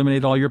lower or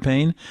eliminate all your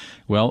pain?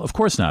 Well, of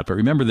course not, but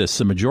remember this,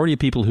 the majority of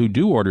people who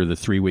do order the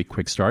 3-week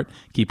quick start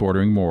keep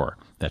ordering more.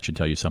 That should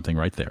tell you something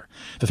right there.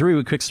 The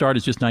 3-week quick start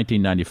is just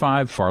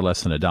 $19.95, far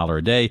less than $1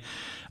 a day.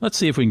 Let's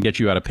see if we can get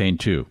you out of pain,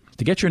 too.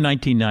 To get your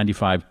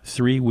 $19.95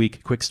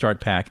 3-week quick start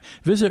pack,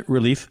 visit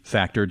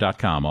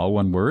ReliefFactor.com, all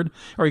one word,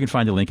 or you can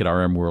find a link at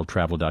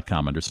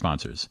rmworldtravel.com under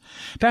sponsors.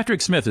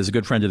 Patrick Smith is a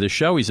good friend of this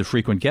show. He's a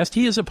frequent guest.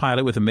 He is a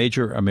pilot with a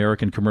major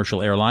American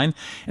commercial airline,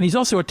 and he's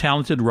also a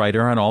talented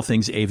writer on all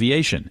things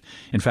aviation.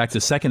 In fact,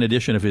 the second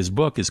edition of his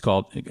book is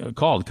called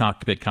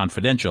Cockpit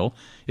Confidential,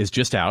 is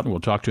just out, and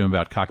we'll talk to him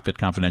about Cockpit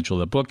Confidential,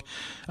 the book,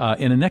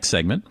 in the next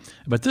segment.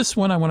 But this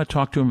one, I want to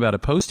talk to him about a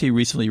post he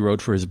recently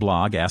wrote for his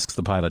blog,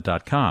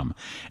 AskThePilot.com.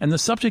 And the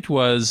subject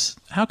was,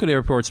 how could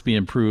airports be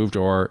improved,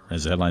 or,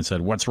 as the headline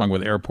said, what's wrong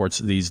with airports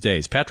these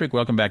days? Patrick,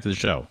 welcome back to the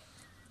show.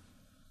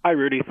 Hi,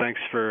 Rudy. Thanks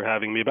for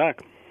having me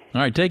back.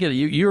 All right, take it.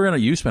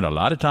 You spent a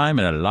lot of time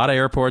at a lot of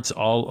airports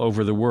all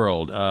over the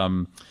world.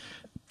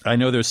 I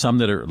know there's some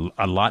that are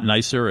a lot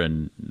nicer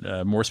and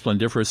more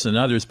splendiferous than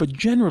others, but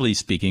generally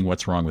speaking,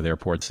 what's wrong with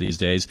airports these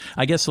days?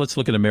 I guess let's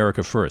look at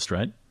America first,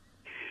 right?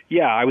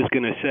 Yeah, I was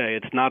going to say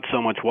it's not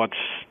so much what's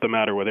the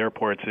matter with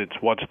airports, it's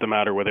what's the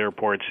matter with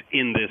airports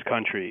in this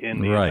country, in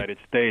the United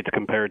States,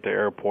 compared to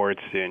airports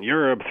in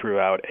Europe,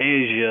 throughout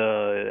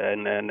Asia,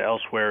 and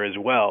elsewhere as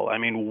well. I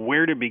mean,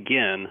 where to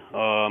begin?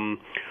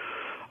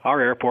 Our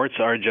airports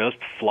are just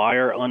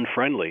flyer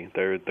unfriendly.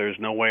 There's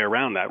no way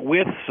around that.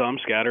 With some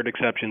scattered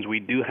exceptions, we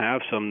do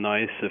have some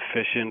nice,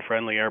 efficient,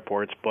 friendly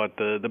airports, but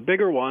the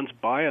bigger ones,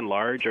 by and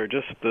large, are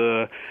just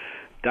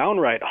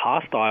downright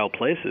hostile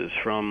places,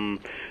 from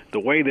the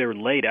way they're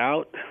laid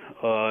out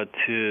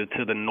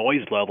to the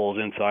noise levels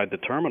inside the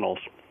terminals.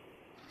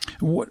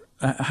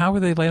 How are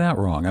they laid out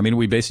wrong? I mean,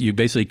 you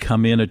basically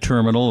come in a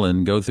terminal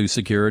and go through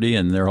security,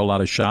 and there are a whole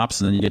lot of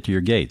shops, and then you get to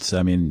your gates.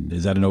 I mean,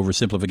 is that an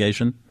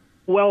oversimplification?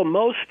 Well,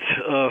 most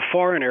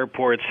foreign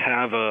airports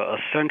have a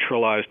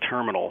centralized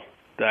terminal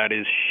that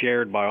is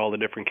shared by all the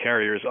different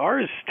carriers.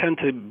 Ours tend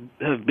to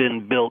have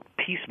been built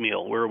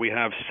piecemeal, where we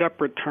have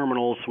separate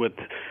terminals with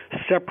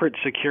separate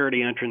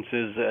security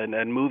entrances,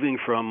 and moving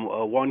from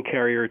one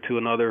carrier to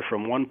another,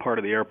 from one part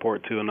of the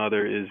airport to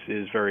another,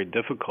 is very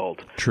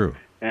difficult. True.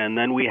 And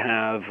then we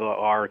have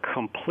our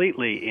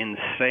completely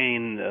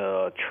insane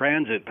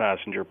transit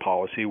passenger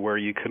policy, where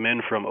you come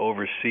in from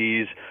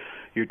overseas,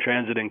 you're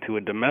transiting to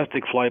a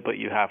domestic flight, but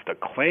you have to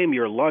claim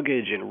your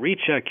luggage and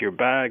recheck your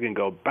bag and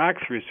go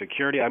back through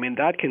security. I mean,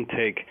 that can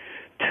take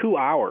 2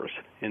 hours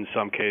in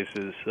some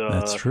cases.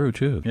 That's true,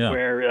 too. Yeah.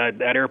 Where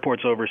at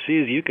airports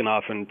overseas, you can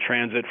often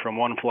transit from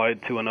one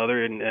flight to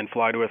another and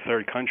fly to a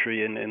third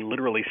country in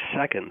literally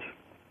seconds.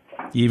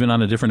 Even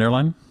on a different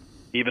airline?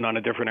 Even on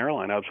a different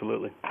airline,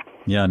 absolutely.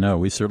 Yeah, no,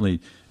 we certainly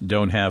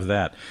don't have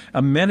that.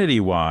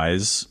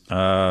 Amenity-wise,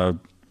 our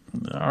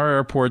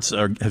airports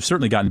have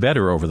certainly gotten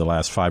better over the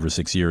last 5 or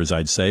 6 years,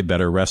 I'd say.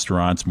 Better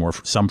restaurants,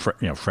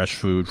 fresh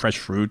food, fresh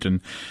fruit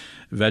and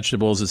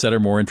vegetables, et cetera,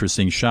 more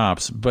interesting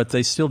shops. But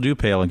they still do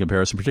pale in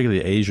comparison,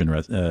 particularly Asian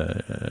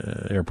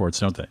airports,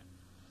 don't they?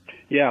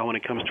 Yeah, when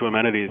it comes to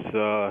amenities,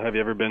 have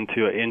you ever been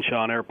to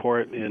Incheon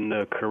Airport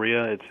in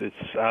Korea?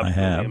 It's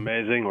absolutely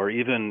amazing. Or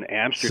even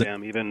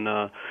Amsterdam, even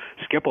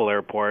Schiphol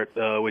Airport,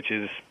 which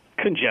is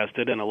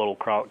congested and a little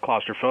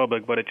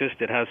claustrophobic, but it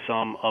has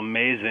some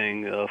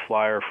amazing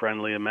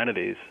flyer-friendly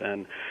amenities.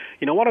 And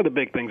one of the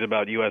big things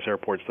about U.S.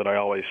 airports that I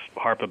always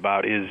harp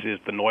about is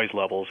the noise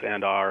levels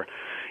and our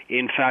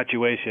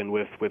infatuation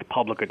with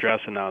public address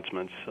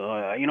announcements.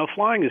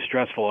 Flying is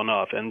stressful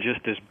enough, and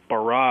just this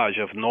barrage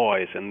of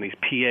noise and these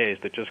PAs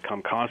that just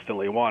come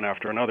constantly, one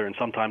after another, and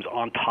sometimes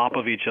on top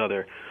of each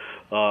other,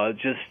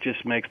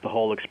 just makes the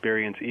whole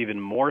experience even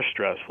more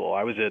stressful.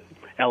 I was at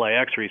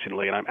LAX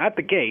recently, and I'm at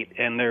the gate,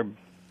 and they're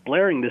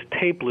blaring this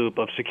tape loop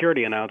of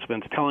security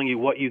announcements telling you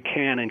what you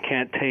can and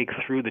can't take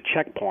through the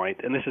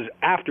checkpoint, and this is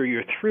after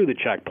you're through the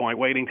checkpoint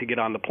waiting to get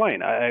on the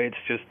plane. It's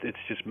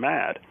just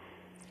mad.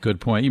 Good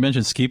point. You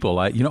mentioned Schiphol.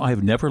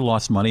 I've never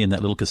lost money in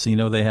that little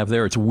casino they have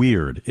there. It's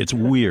weird.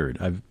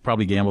 I've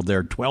probably gambled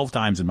there 12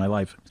 times in my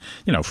life.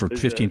 For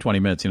 15, 20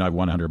 minutes, I've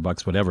won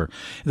 $100, whatever.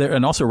 There,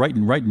 and also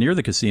right near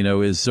the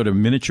casino is sort of a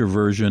miniature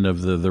version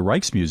of the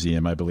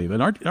Rijksmuseum, I believe,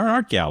 an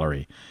art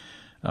gallery.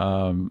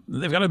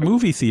 They've got a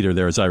movie theater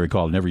there, as I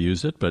recall. Never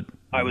used it, but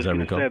I was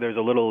going to say there's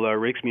a little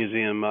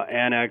Rijksmuseum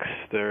annex.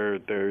 There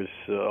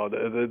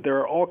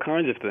are all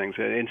kinds of things.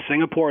 In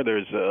Singapore,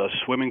 there's a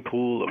swimming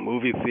pool, a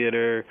movie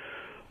theater.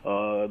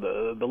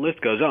 The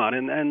list goes on,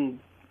 and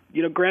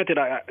granted,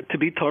 to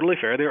be totally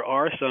fair, there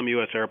are some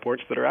U.S.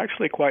 airports that are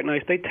actually quite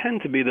nice. They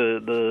tend to be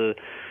the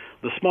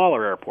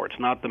smaller airports,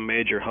 not the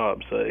major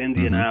hubs.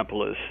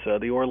 Indianapolis,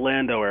 the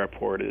Orlando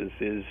airport is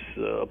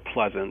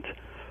pleasant.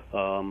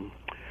 I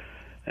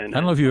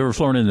don't know if you've ever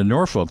flown into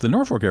Norfolk. The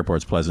Norfolk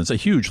airport's pleasant. It's a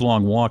huge,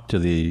 long walk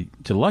to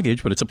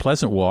luggage, but it's a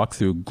pleasant walk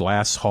through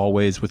glass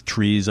hallways with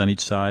trees on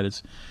each side.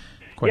 It's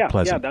quite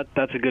pleasant. Yeah,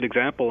 that's a good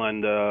example.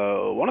 And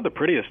one of the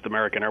prettiest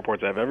American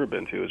airports I've ever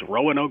been to is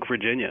Roanoke,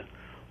 Virginia,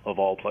 of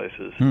all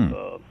places.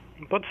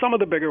 But some of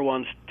the bigger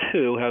ones,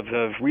 too,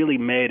 have really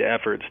made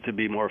efforts to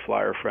be more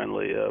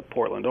flyer-friendly.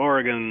 Portland,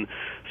 Oregon,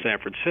 San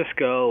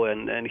Francisco,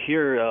 and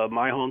here,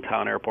 my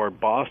hometown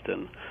airport,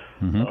 Boston.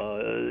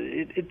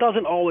 It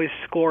doesn't always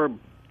score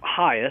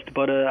highest,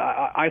 but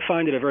I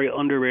find it a very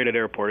underrated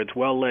airport. It's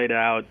well laid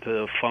out,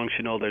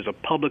 functional. There's a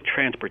public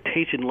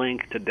transportation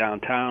link to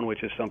downtown,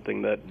 which is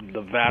something that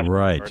the vast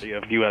majority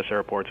of U.S.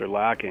 airports are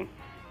lacking.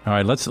 All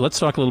right, let's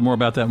talk a little more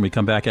about that when we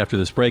come back after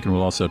this break, and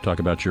we'll also talk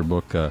about your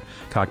book,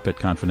 Cockpit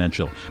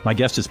Confidential. My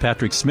guest is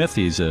Patrick Smith.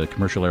 He's a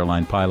commercial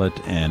airline pilot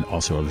and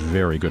also a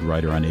very good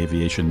writer on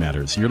aviation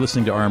matters. You're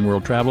listening to RM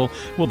World Travel.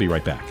 We'll be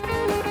right back.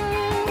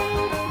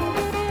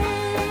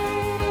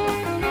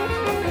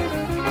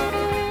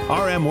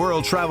 RM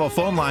World Travel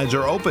phone lines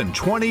are open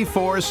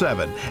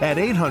 24/7 at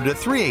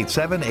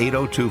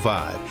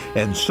 800-387-8025.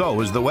 And so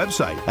is the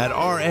website at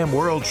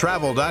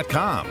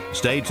rmworldtravel.com.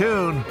 Stay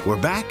tuned. We're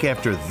back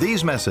after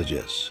these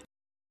messages.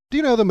 Do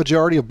you know the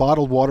majority of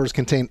bottled waters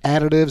contain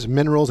additives,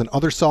 minerals, and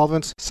other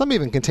solvents? Some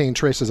even contain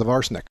traces of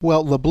arsenic.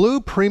 Well,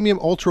 LeBlue Premium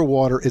Ultra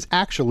Water is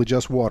actually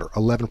just water,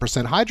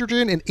 11%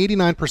 hydrogen and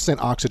 89%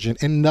 oxygen,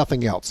 and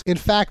nothing else. In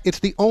fact, it's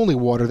the only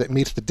water that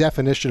meets the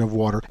definition of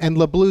water, and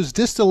LeBlue's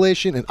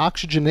distillation and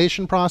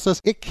oxygenation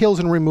process, it kills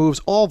and removes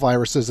all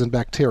viruses and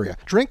bacteria.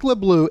 Drink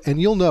LeBlue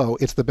and you'll know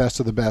it's the best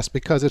of the best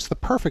because it's the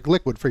perfect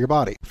liquid for your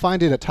body.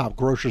 Find it at top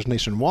grocers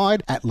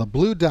nationwide, at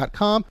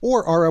leblue.com,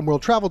 or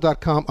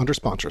rmworldtravel.com under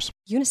sponsors.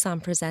 Unisom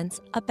presents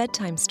A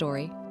Bedtime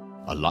Story.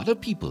 A lot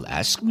of people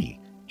ask me,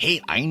 "Hey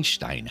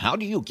Einstein, how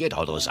do you get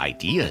all those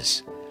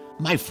ideas?"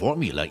 My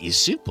formula is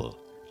simple.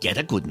 Get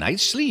a good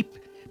night's sleep.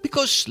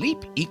 Because sleep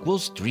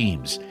equals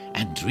dreams,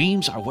 and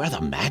dreams are where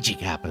the magic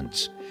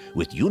happens.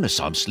 With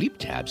Unisom sleep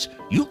tabs,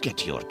 you get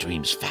to your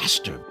dreams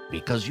faster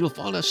because you'll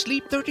fall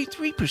asleep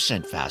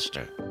 33%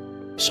 faster.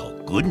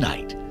 So good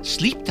night,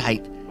 sleep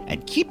tight,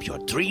 and keep your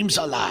dreams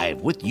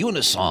alive with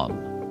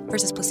Unisom.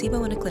 Versus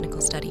placebo in a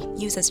clinical study.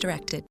 Use as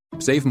directed.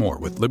 Save more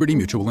with Liberty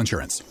Mutual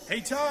Insurance. Hey,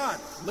 Todd,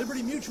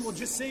 Liberty Mutual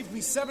just saved me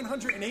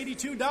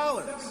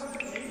 $782.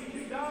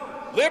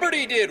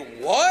 Liberty did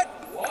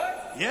what?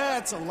 Yeah,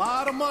 it's a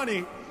lot of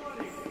money.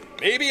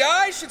 Maybe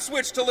I should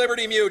switch to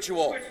Liberty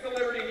Mutual.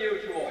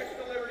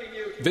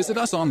 Visit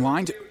us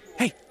online to...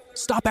 Hey,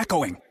 stop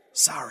echoing.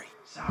 Sorry.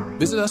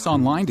 Visit us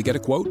online to get a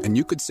quote, and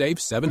you could save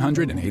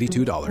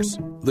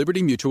 $782.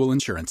 Liberty Mutual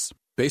Insurance.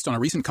 Based on a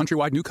recent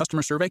countrywide new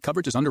customer survey,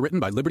 coverage is underwritten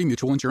by Liberty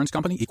Mutual Insurance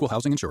Company, Equal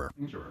Housing Insurer.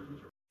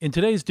 In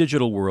today's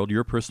digital world,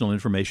 your personal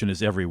information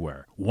is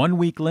everywhere. One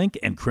weak link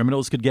and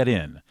criminals could get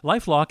in.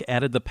 LifeLock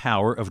added the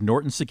power of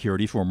Norton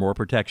Security for more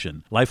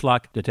protection.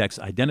 LifeLock detects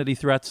identity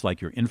threats like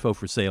your info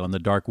for sale on the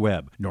dark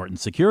web. Norton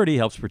Security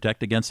helps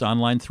protect against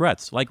online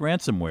threats like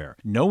ransomware.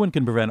 No one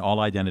can prevent all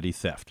identity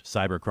theft,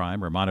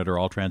 cybercrime, or monitor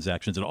all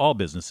transactions at all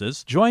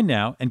businesses. Join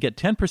now and get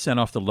 10%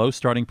 off the low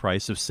starting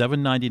price of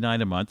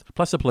 $7.99 a month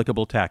plus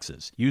applicable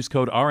taxes. Use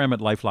code RM at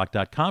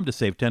lifelock.com to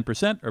save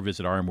 10% or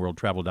visit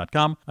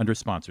rmworldtravel.com under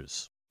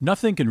sponsors.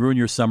 Nothing can ruin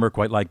your summer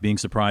quite like being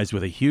surprised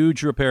with a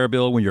huge repair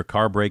bill when your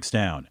car breaks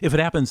down. If it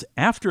happens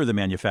after the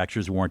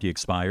manufacturer's warranty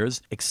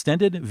expires,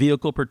 extended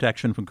vehicle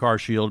protection from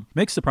CarShield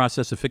makes the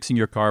process of fixing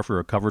your car for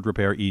a covered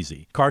repair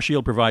easy.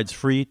 CarShield provides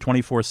free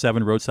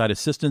 24/7 roadside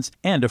assistance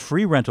and a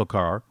free rental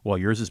car while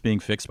yours is being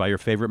fixed by your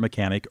favorite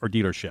mechanic or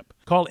dealership.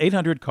 Call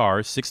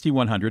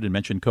 800-CAR-6100 and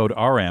mention code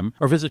RM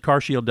or visit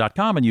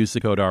carshield.com and use the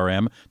code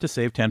RM to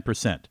save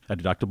 10%. A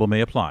deductible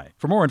may apply.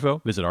 For more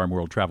info, visit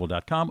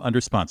rmworldtravel.com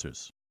under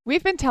sponsors.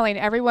 We've been telling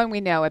everyone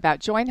we know about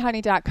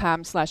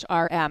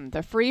joinhoney.com/RM,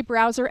 the free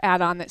browser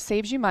add-on that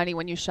saves you money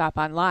when you shop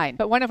online.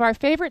 But one of our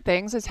favorite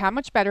things is how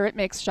much better it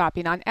makes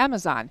shopping on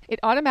Amazon. It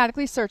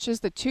automatically searches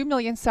the 2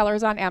 million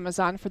sellers on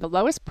Amazon for the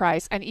lowest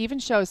price and even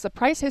shows the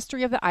price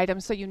history of the item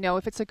so you know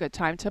if it's a good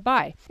time to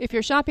buy. If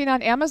you're shopping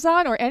on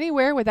Amazon or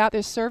anywhere without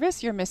this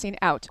service, you're missing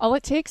out. All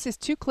it takes is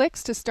 2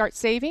 clicks to start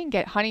saving.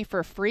 Get Honey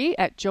for free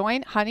at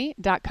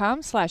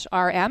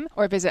joinhoney.com/RM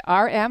or visit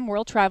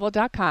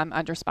rmworldtravel.com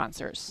under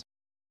sponsors.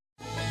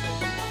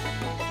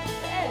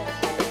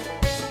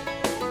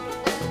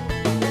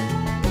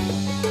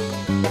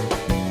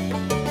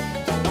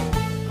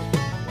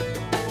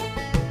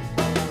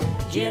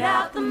 Get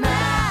out the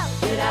map,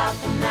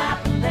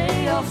 and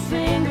lay your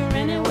finger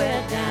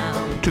anywhere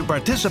down. To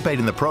participate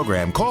in the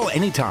program, call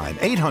anytime,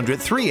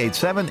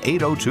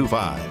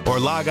 800-387-8025, or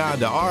log on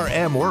to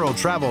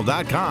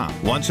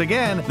rmworldtravel.com. Once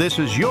again, this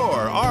is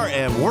your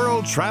RM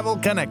World Travel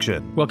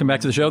Connection. Welcome back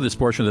to the show. This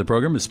portion of the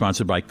program is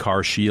sponsored by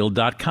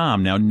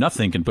carshield.com. Now,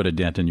 nothing can put a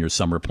dent in your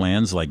summer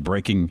plans like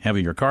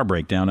having your car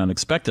break down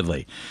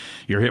unexpectedly.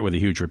 You're hit with a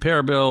huge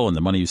repair bill, and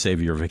the money you save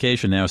for your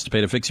vacation now is to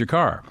pay to fix your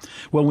car.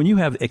 Well, when you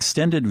have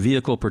extended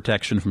vehicle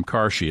protection from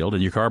CarShield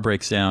and your car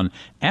breaks down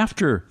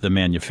after the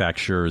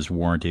manufacturer's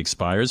warranty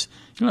expires,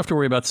 you don't have to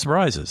worry about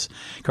surprises.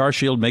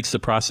 CarShield makes the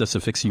process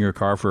of fixing your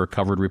car for a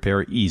covered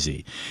repair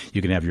easy.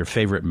 You can have your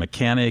favorite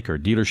mechanic or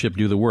dealership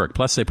do the work.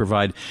 Plus, they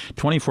provide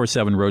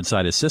 24/7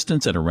 roadside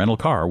assistance and a rental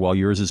car while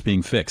yours is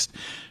being fixed.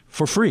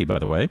 For free, by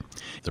the way.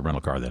 The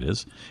rental car, that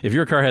is. If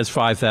your car has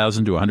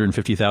 5,000 to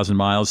 150,000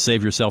 miles,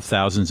 save yourself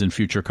thousands in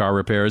future car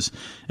repairs,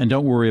 and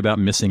don't worry about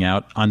missing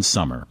out on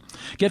summer.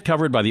 Get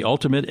covered by the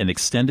ultimate and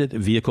extended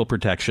vehicle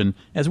protection,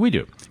 as we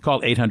do.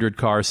 Call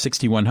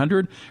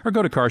 800-CAR-6100 or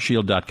go to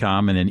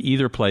carshield.com, and in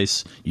either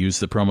place, use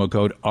the promo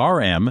code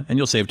RM, and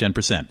you'll save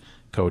 10%.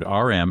 Code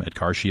RM at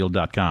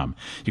carshield.com.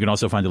 You can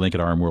also find the link at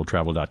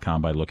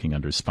rmworldtravel.com by looking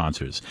under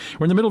sponsors.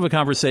 We're in the middle of a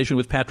conversation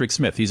with Patrick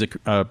Smith. He's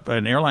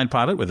an airline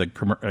pilot with a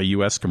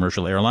U.S.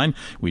 commercial airline.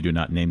 We do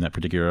not name that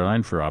particular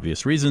airline for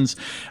obvious reasons.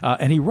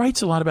 And he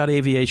writes a lot about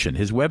aviation.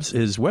 His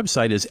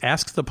website is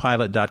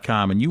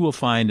askthepilot.com, and you will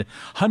find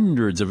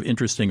hundreds of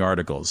interesting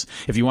articles.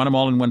 If you want them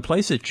all in one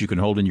place that you can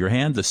hold in your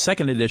hand, the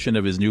second edition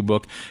of his new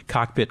book,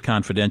 Cockpit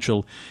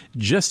Confidential,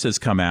 just has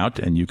come out,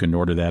 and you can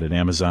order that at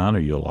Amazon, or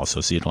you'll also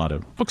see it in a lot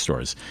of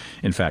bookstores.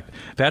 In fact,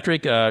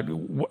 Patrick,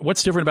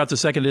 what's different about the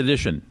second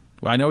edition?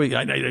 I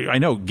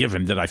know.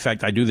 Given that, in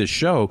fact, I do this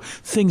show,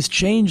 things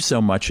change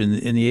so much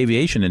in the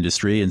aviation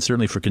industry, and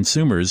certainly for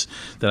consumers,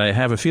 that I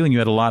have a feeling you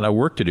had a lot of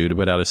work to do to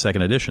put out a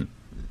second edition.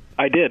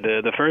 I did.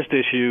 The first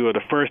issue, or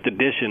the first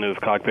edition of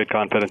Cockpit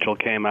Confidential,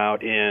 came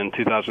out in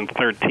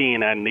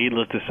 2013, and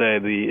needless to say,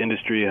 the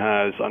industry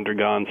has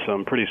undergone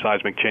some pretty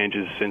seismic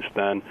changes since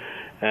then.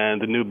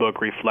 And the new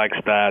book reflects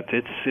that.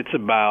 It's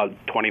about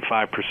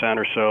 25%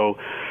 or so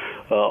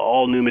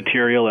all new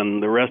material,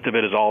 and the rest of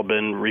it has all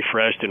been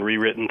refreshed and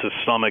rewritten to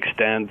some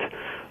extent.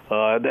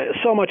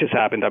 So much has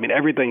happened. I mean,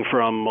 everything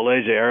from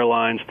Malaysia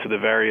Airlines to the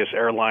various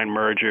airline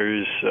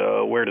mergers.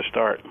 Where to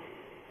start?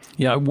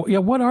 Yeah.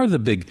 What are the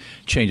big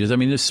changes? I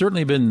mean, there's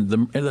certainly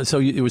been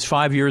it was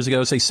 5 years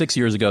ago, say 6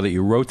 years ago, that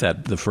you wrote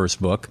the first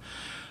book.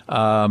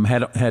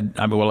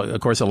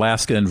 Of course,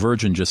 Alaska and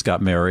Virgin just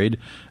got married.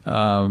 But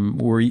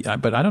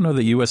I don't know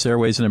that U.S.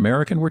 Airways and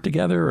American were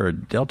together, or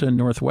Delta and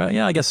Northwest.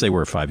 Yeah, I guess they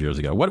were 5 years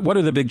ago. What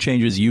are the big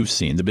changes you've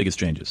seen? The biggest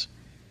changes?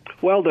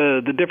 Well,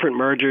 the different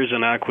mergers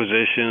and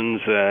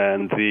acquisitions,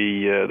 and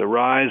the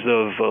rise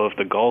of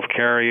the Gulf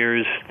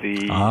carriers,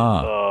 the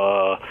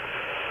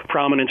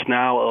prominence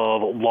now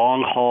of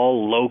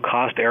long-haul,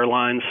 low-cost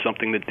airlines,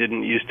 something that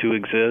didn't used to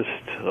exist,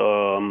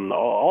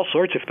 all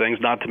sorts of things,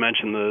 not to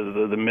mention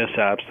the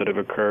mishaps that have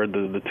occurred,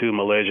 the two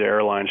Malaysia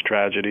Airlines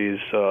tragedies,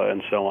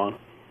 and so on.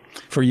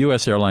 For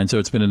U.S. Airlines, so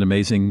it's been an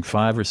amazing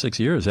 5 or 6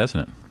 years,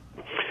 hasn't it?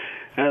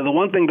 The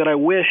one thing that I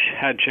wish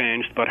had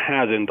changed but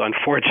hasn't,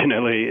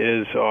 unfortunately,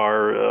 is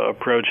our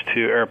approach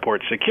to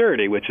airport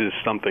security, which is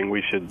something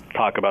we should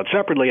talk about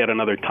separately at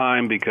another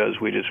time,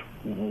 because we just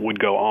would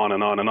go on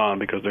and on and on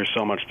because there's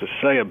so much to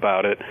say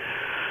about it.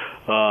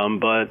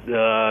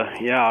 Our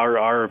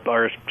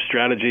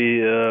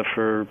strategy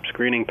for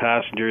screening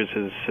passengers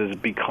has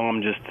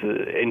become just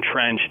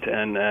entrenched,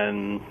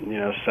 and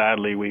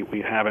sadly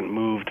we haven't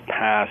moved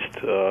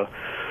past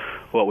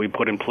what we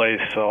put in place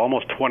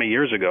almost 20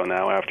 years ago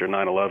now, after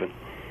 9/11.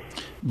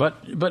 But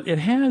it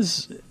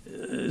has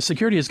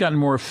security has gotten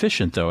more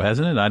efficient, though,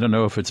 hasn't it? I don't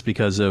know if it's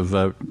because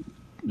of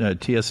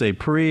TSA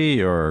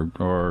pre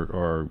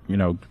or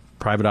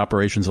private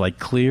operations like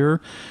Clear.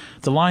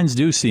 The lines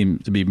do seem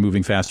to be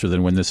moving faster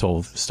than when this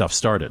whole stuff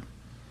started.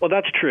 Well,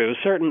 that's true.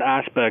 Certain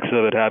aspects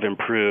of it have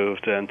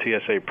improved, and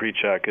TSA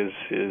PreCheck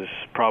is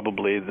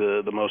probably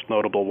the most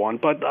notable one.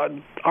 But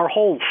our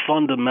whole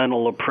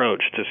fundamental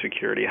approach to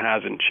security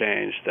hasn't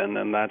changed,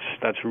 and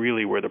that's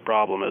really where the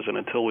problem is. And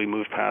until we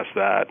move past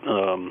that,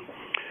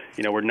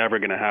 we're never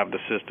going to have the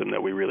system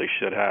that we really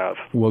should have.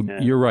 Well,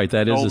 you're right.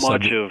 That is a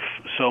subject.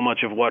 So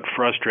much of what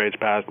frustrates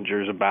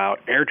passengers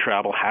about air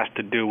travel has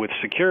to do with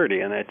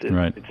security, and it's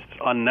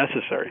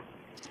unnecessary.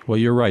 Well,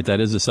 you're right.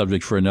 That is a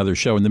subject for another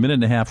show. In the minute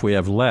and a half we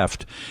have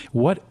left,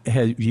 what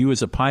have you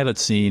as a pilot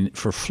seen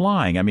for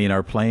flying? I mean,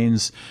 are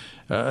planes,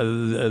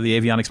 the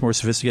avionics more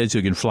sophisticated so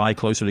you can fly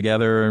closer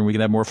together and we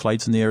can have more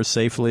flights in the air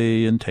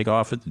safely and take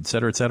off, et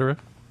cetera, et cetera?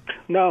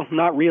 No,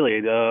 not really.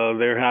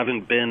 There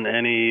haven't been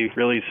any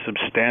really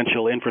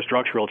substantial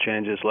infrastructural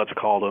changes, let's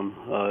call them,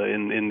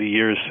 in the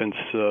years since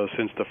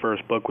the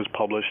first book was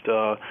published.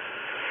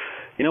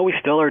 We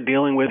still are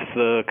dealing with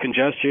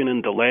congestion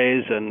and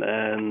delays,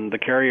 and the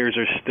carriers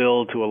are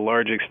still, to a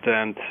large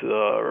extent,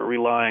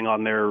 relying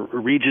on their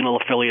regional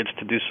affiliates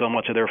to do so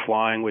much of their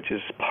flying, which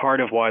is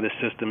part of why the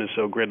system is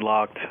so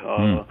gridlocked.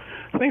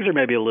 Things are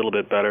maybe a little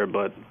bit better,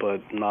 but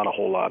not a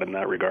whole lot in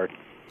that regard.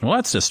 Well,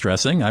 that's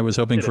distressing. I was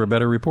hoping for a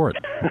better report.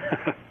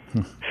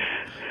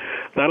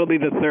 That'll be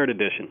the third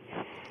edition.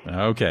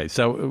 Okay,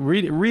 so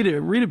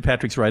read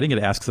Patrick's writing at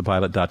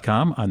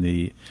AskThePilot.com on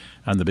the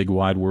big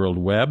wide world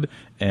web,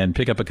 and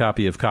pick up a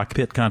copy of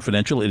Cockpit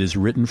Confidential. It is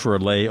written for a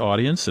lay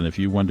audience, and if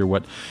you wonder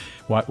what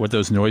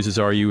those noises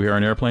are you hear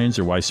on airplanes,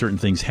 or why certain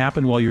things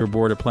happen while you're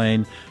aboard a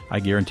plane, I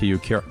guarantee you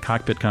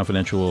Cockpit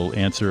Confidential will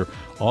answer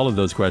all of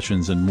those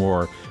questions and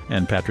more.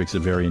 And Patrick's a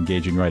very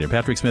engaging writer.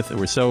 Patrick Smith,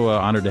 we're so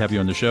honored to have you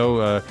on the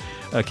show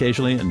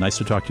occasionally, and nice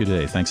to talk to you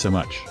today. Thanks so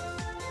much.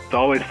 It's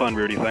always fun,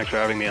 Rudy. Thanks for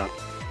having me on.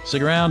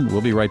 Stick around.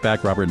 We'll be right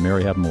back. Robert and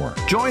Mary have more.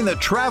 Join the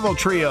Travel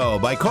Trio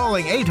by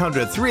calling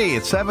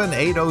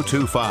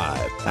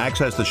 800-387-8025.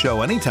 Access the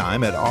show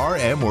anytime at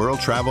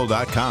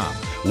RMWorldTravel.com.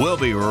 We'll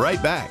be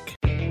right back.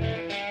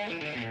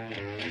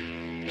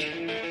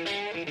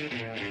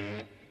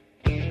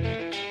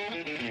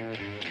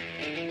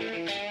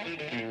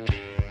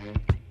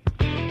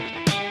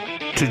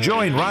 To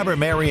join Robert,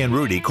 Mary, and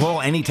Rudy,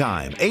 call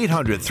anytime,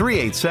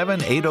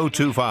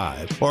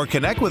 800-387-8025, or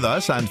connect with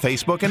us on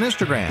Facebook and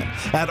Instagram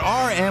at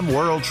RM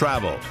World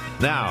Travel.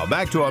 Now,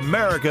 back to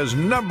America's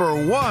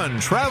 #1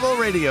 travel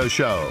radio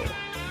show.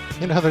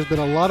 You know, there's been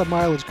a lot of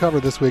mileage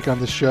covered this week on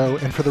this show,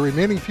 and for the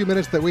remaining few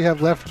minutes that we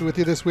have left with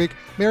you this week,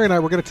 Mary and I,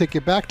 we're going to take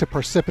you back to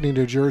Parsippany,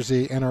 New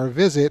Jersey, and our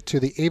visit to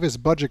the Avis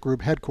Budget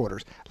Group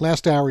headquarters.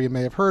 Last hour, you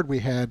may have heard, we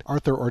had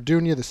Arthur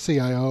Orduña, the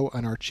CIO,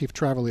 and our Chief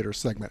Travel Leader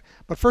segment.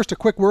 But first, a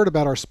quick word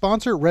about our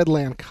sponsor,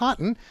 Redland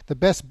Cotton, the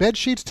best bed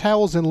sheets,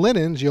 towels, and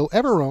linens you'll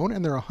ever own,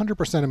 and they're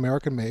 100%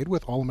 American-made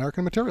with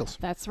all-American materials.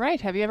 That's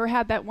right. Have you ever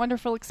had that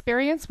wonderful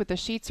experience with the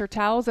sheets or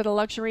towels at a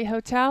luxury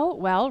hotel?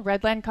 Well,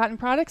 Redland Cotton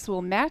products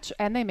will match,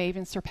 and they may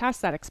even surpass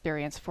that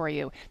experience for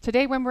you.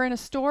 Today, when we're in a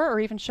store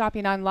or even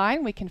shopping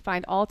online, we can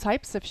find all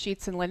types of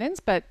sheets and linens,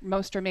 but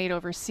most are made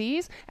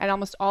overseas, and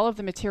almost all of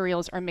the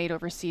materials are made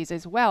overseas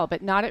as well,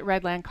 but not at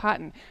Redland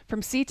Cotton.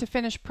 From seed to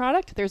finished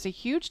product, there's a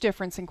huge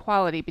difference in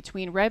quality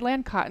between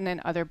Redland Cotton and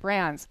other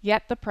brands,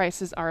 yet the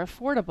prices are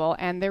affordable,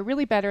 and they're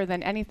really better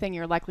than anything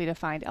you're likely to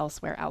find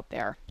elsewhere out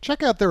there.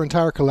 Check out their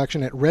entire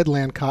collection at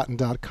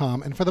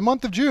redlandcotton.com, and for the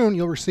month of June,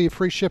 you'll receive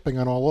free shipping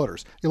on all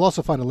orders. You'll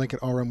also find a link at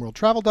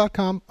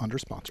rmworldtravel.com under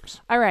sponsors.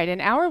 All right,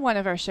 in hour one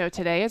of our show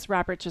today, as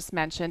Robert just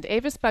mentioned,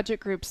 Avis Budget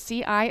Group's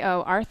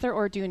CIO, Arthur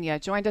Orduña,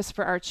 joined us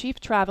for our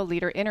Chief Travel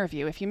Leader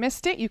interview. If you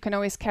missed it, you can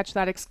always catch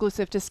that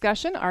exclusive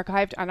discussion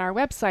archived on our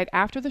website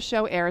after the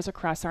show airs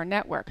across our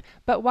network.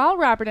 But while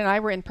Robert and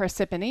I were in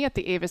Parsippany at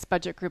the Avis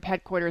Budget Group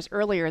headquarters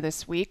earlier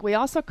this week, we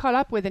also caught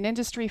up with an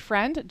industry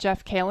friend,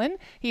 Jeff Kaelin.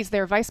 He's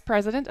their Vice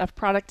President of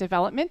Product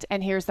Development,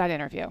 and here's that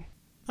interview.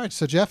 All right,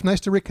 so Jeff, nice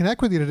to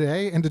reconnect with you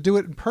today and to do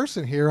it in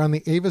person here on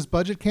the Avis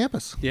Budget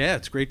campus. Yeah,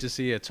 it's great to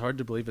see you. It's hard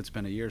to believe it's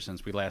been a year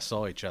since we last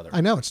saw each other.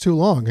 I know, it's too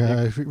long.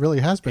 It really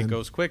has been. It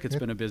goes quick. It's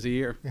been a busy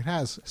year. It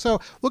has. So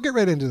we'll get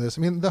right into this.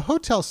 I mean, the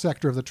hotel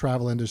sector of the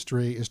travel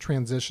industry is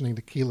transitioning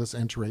to keyless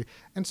entry,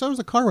 and so is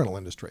the car rental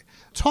industry.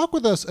 Talk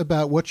with us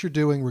about what you're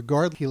doing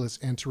regarding keyless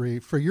entry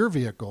for your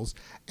vehicles,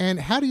 and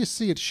how do you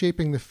see it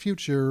shaping the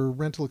future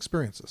rental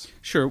experiences?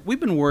 Sure. We've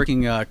been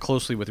working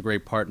closely with a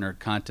great partner,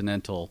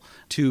 Continental,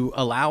 to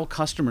allow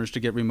customers to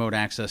get remote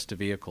access to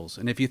vehicles.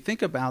 And if you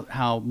think about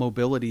how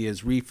mobility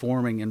is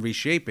reforming and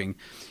reshaping,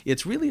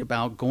 it's really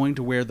about going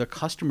to where the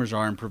customers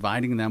are and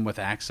providing them with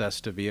access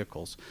to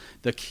vehicles.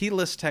 The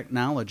keyless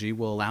technology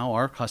will allow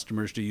our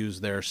customers to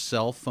use their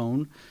cell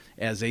phone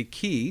as a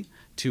key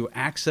to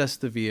access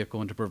the vehicle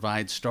and to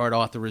provide start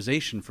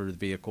authorization for the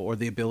vehicle or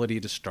the ability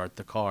to start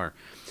the car.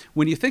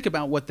 When you think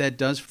about what that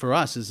does for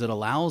us, is it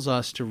allows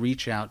us to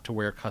reach out to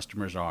where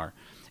customers are.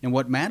 And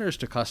what matters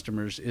to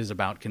customers is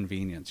about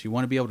convenience. You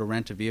want to be able to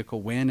rent a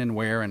vehicle when and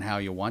where and how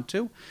you want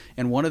to.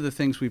 And one of the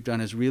things we've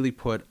done is really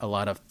put a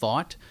lot of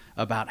thought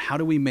about how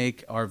do we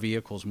make our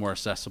vehicles more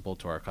accessible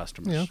to our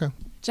customers. Yeah, okay.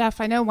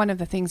 Jeff, I know one of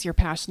the things you're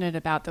passionate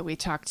about that we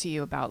talked to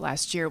you about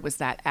last year was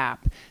that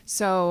app.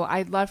 So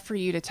I'd love for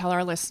you to tell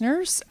our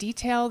listeners,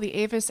 detail the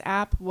Avis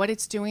app, what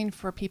it's doing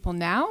for people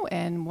now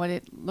and what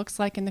it looks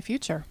like in the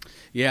future.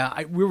 Yeah,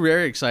 we're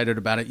very excited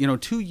about it.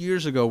 2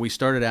 years ago, we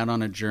started out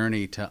on a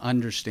journey to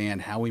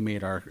understand how we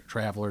made our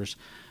travelers'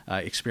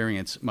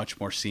 experience much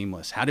more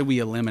seamless. How do we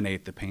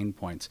eliminate the pain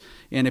points?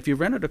 And if you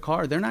rented a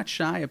car, they're not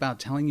shy about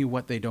telling you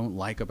what they don't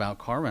like about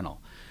car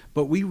rental.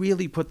 But we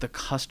really put the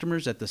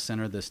customers at the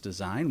center of this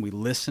design. We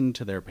listened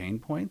to their pain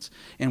points,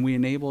 and we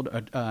enabled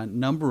a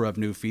number of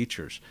new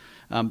features.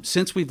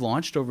 Since we've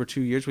launched over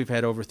 2 years, we've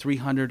had over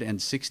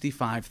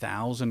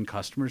 365,000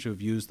 customers who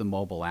have used the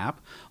mobile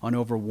app on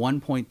over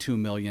 1.2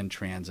 million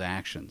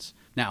transactions.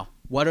 Now,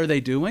 what are they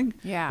doing?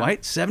 Yeah.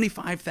 Right?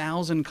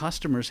 75,000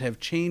 customers have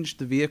changed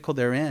the vehicle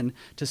they're in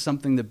to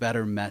something that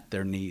better met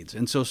their needs.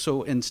 And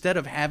so instead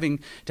of having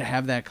to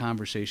have that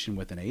conversation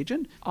with an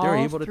agent, they're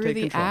able to take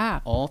control.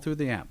 App. All through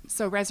the app.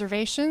 So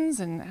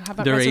reservations, and how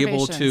about they're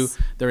reservations?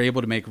 They're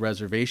able to make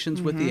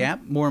reservations with the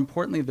app. More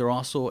importantly, they're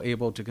also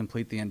able to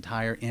complete the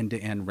entire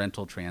end-to-end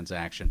rental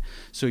transaction.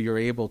 So you're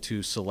able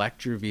to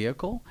select your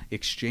vehicle,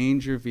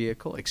 exchange your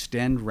vehicle,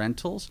 extend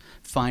rentals,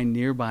 find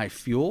nearby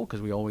fuel,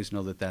 because we always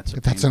know that that's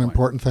a pain an point.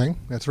 important thing.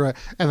 That's right.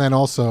 And then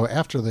also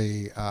after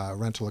the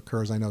rental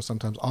occurs, I know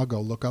sometimes I'll go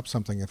look up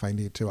something if I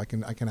need to. I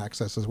can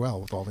access as well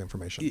with all the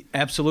information.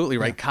 Absolutely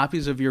right. Yeah.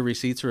 Copies of your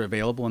receipts are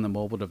available on the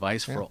mobile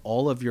device for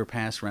all of your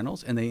past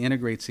rentals, and they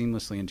integrate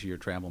seamlessly into your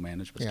travel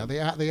management system.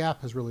 Yeah, the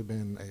app has really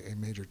been a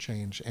major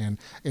change, and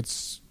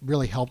it's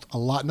really helped a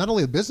lot, not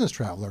only the business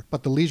traveler,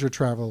 but the leisure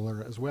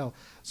traveler as well.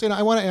 So,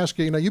 I want to ask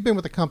you, you've been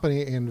with the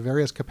company in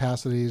various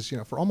capacities,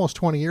 for almost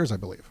 20 years, I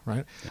believe,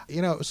 right?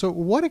 Yeah. So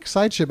what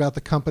excites you about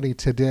the company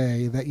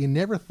today that you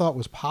never thought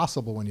was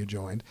possible when you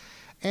joined?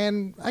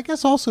 And I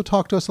guess also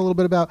talk to us a little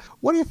bit about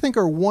what do you think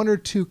are one or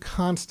two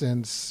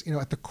constants,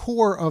 at the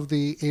core of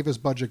the Avis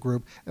Budget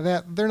Group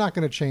that they're not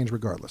going to change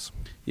regardless?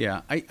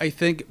 Yeah, I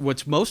think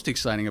what's most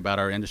exciting about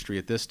our industry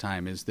at this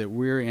time is that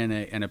we're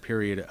in a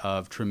period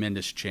of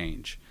tremendous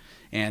change.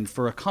 And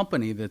for a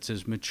company that's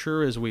as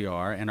mature as we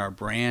are and our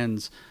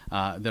brands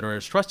that are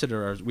as trusted as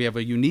ours, we have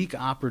a unique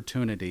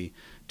opportunity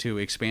to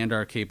expand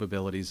our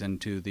capabilities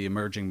into the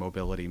emerging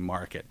mobility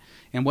market.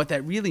 And what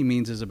that really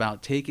means is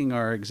about taking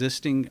our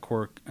existing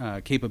core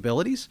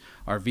capabilities,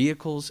 our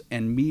vehicles,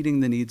 and meeting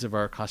the needs of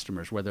our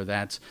customers, whether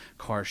that's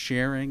car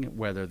sharing,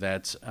 whether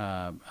that's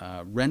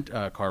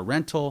car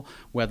rental,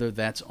 whether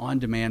that's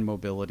on-demand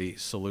mobility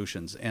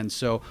solutions. And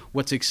so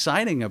what's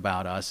exciting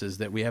about us is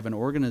that we have an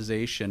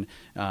organization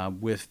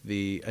with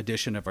the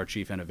addition of our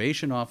Chief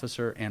Innovation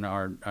Officer and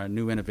our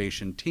new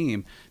innovation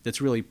team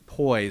that's really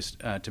poised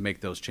to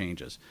make those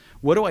changes.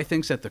 What do I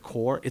think's at the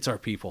core? It's our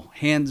people,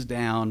 hands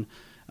down.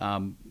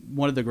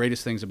 One of the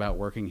greatest things about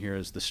working here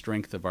is the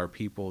strength of our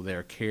people,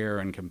 their care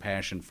and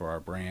compassion for our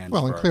brand.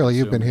 Well, and clearly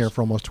you've been here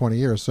for almost 20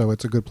 years, so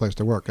it's a good place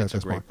to work at this point.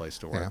 It's a great place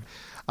to work.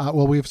 Yeah.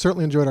 Well, we've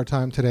certainly enjoyed our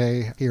time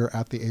today here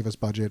at the Avis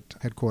Budget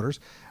headquarters.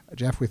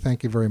 Jeff, we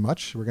thank you very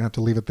much. We're going to have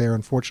to leave it there,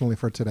 unfortunately,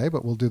 for today,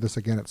 but we'll do this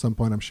again at some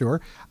point, I'm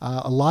sure.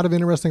 A lot of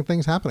interesting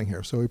things happening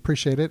here, so we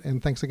appreciate it,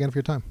 and thanks again for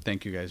your time.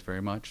 Thank you guys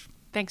very much.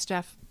 Thanks,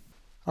 Jeff.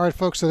 All right,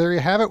 folks, so there you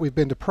have it. We've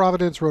been to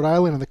Providence, Rhode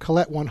Island, and the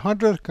Collette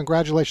 100.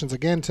 Congratulations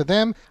again to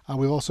them.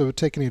 We've also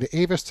taken you to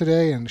Avis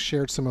today and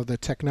shared some of the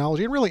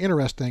technology and really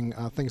interesting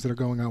things that are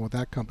going on with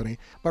that company.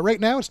 But right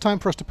now, it's time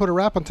for us to put a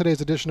wrap on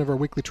today's edition of our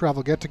weekly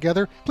travel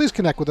get-together. Please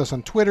connect with us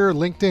on Twitter,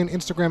 LinkedIn,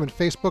 Instagram, and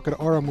Facebook at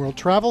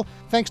RMWorldTravel.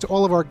 Thanks to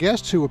all of our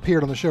guests who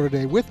appeared on the show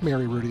today with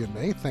Mary, Rudy, and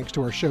me. Thanks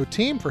to our show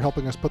team for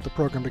helping us put the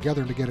program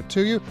together and to get it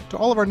to you. To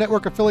all of our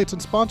network affiliates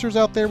and sponsors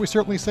out there, we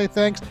certainly say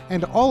thanks.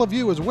 And to all of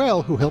you as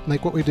well who help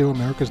make what we do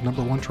America's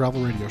 #1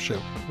 travel radio show.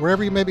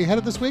 Wherever you may be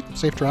headed this week,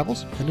 safe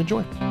travels and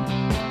enjoy.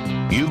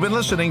 You've been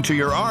listening to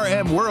your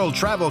RM World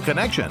Travel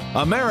Connection,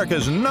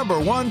 America's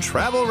 #1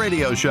 travel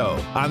radio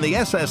show on the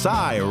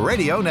SSI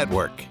Radio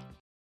Network.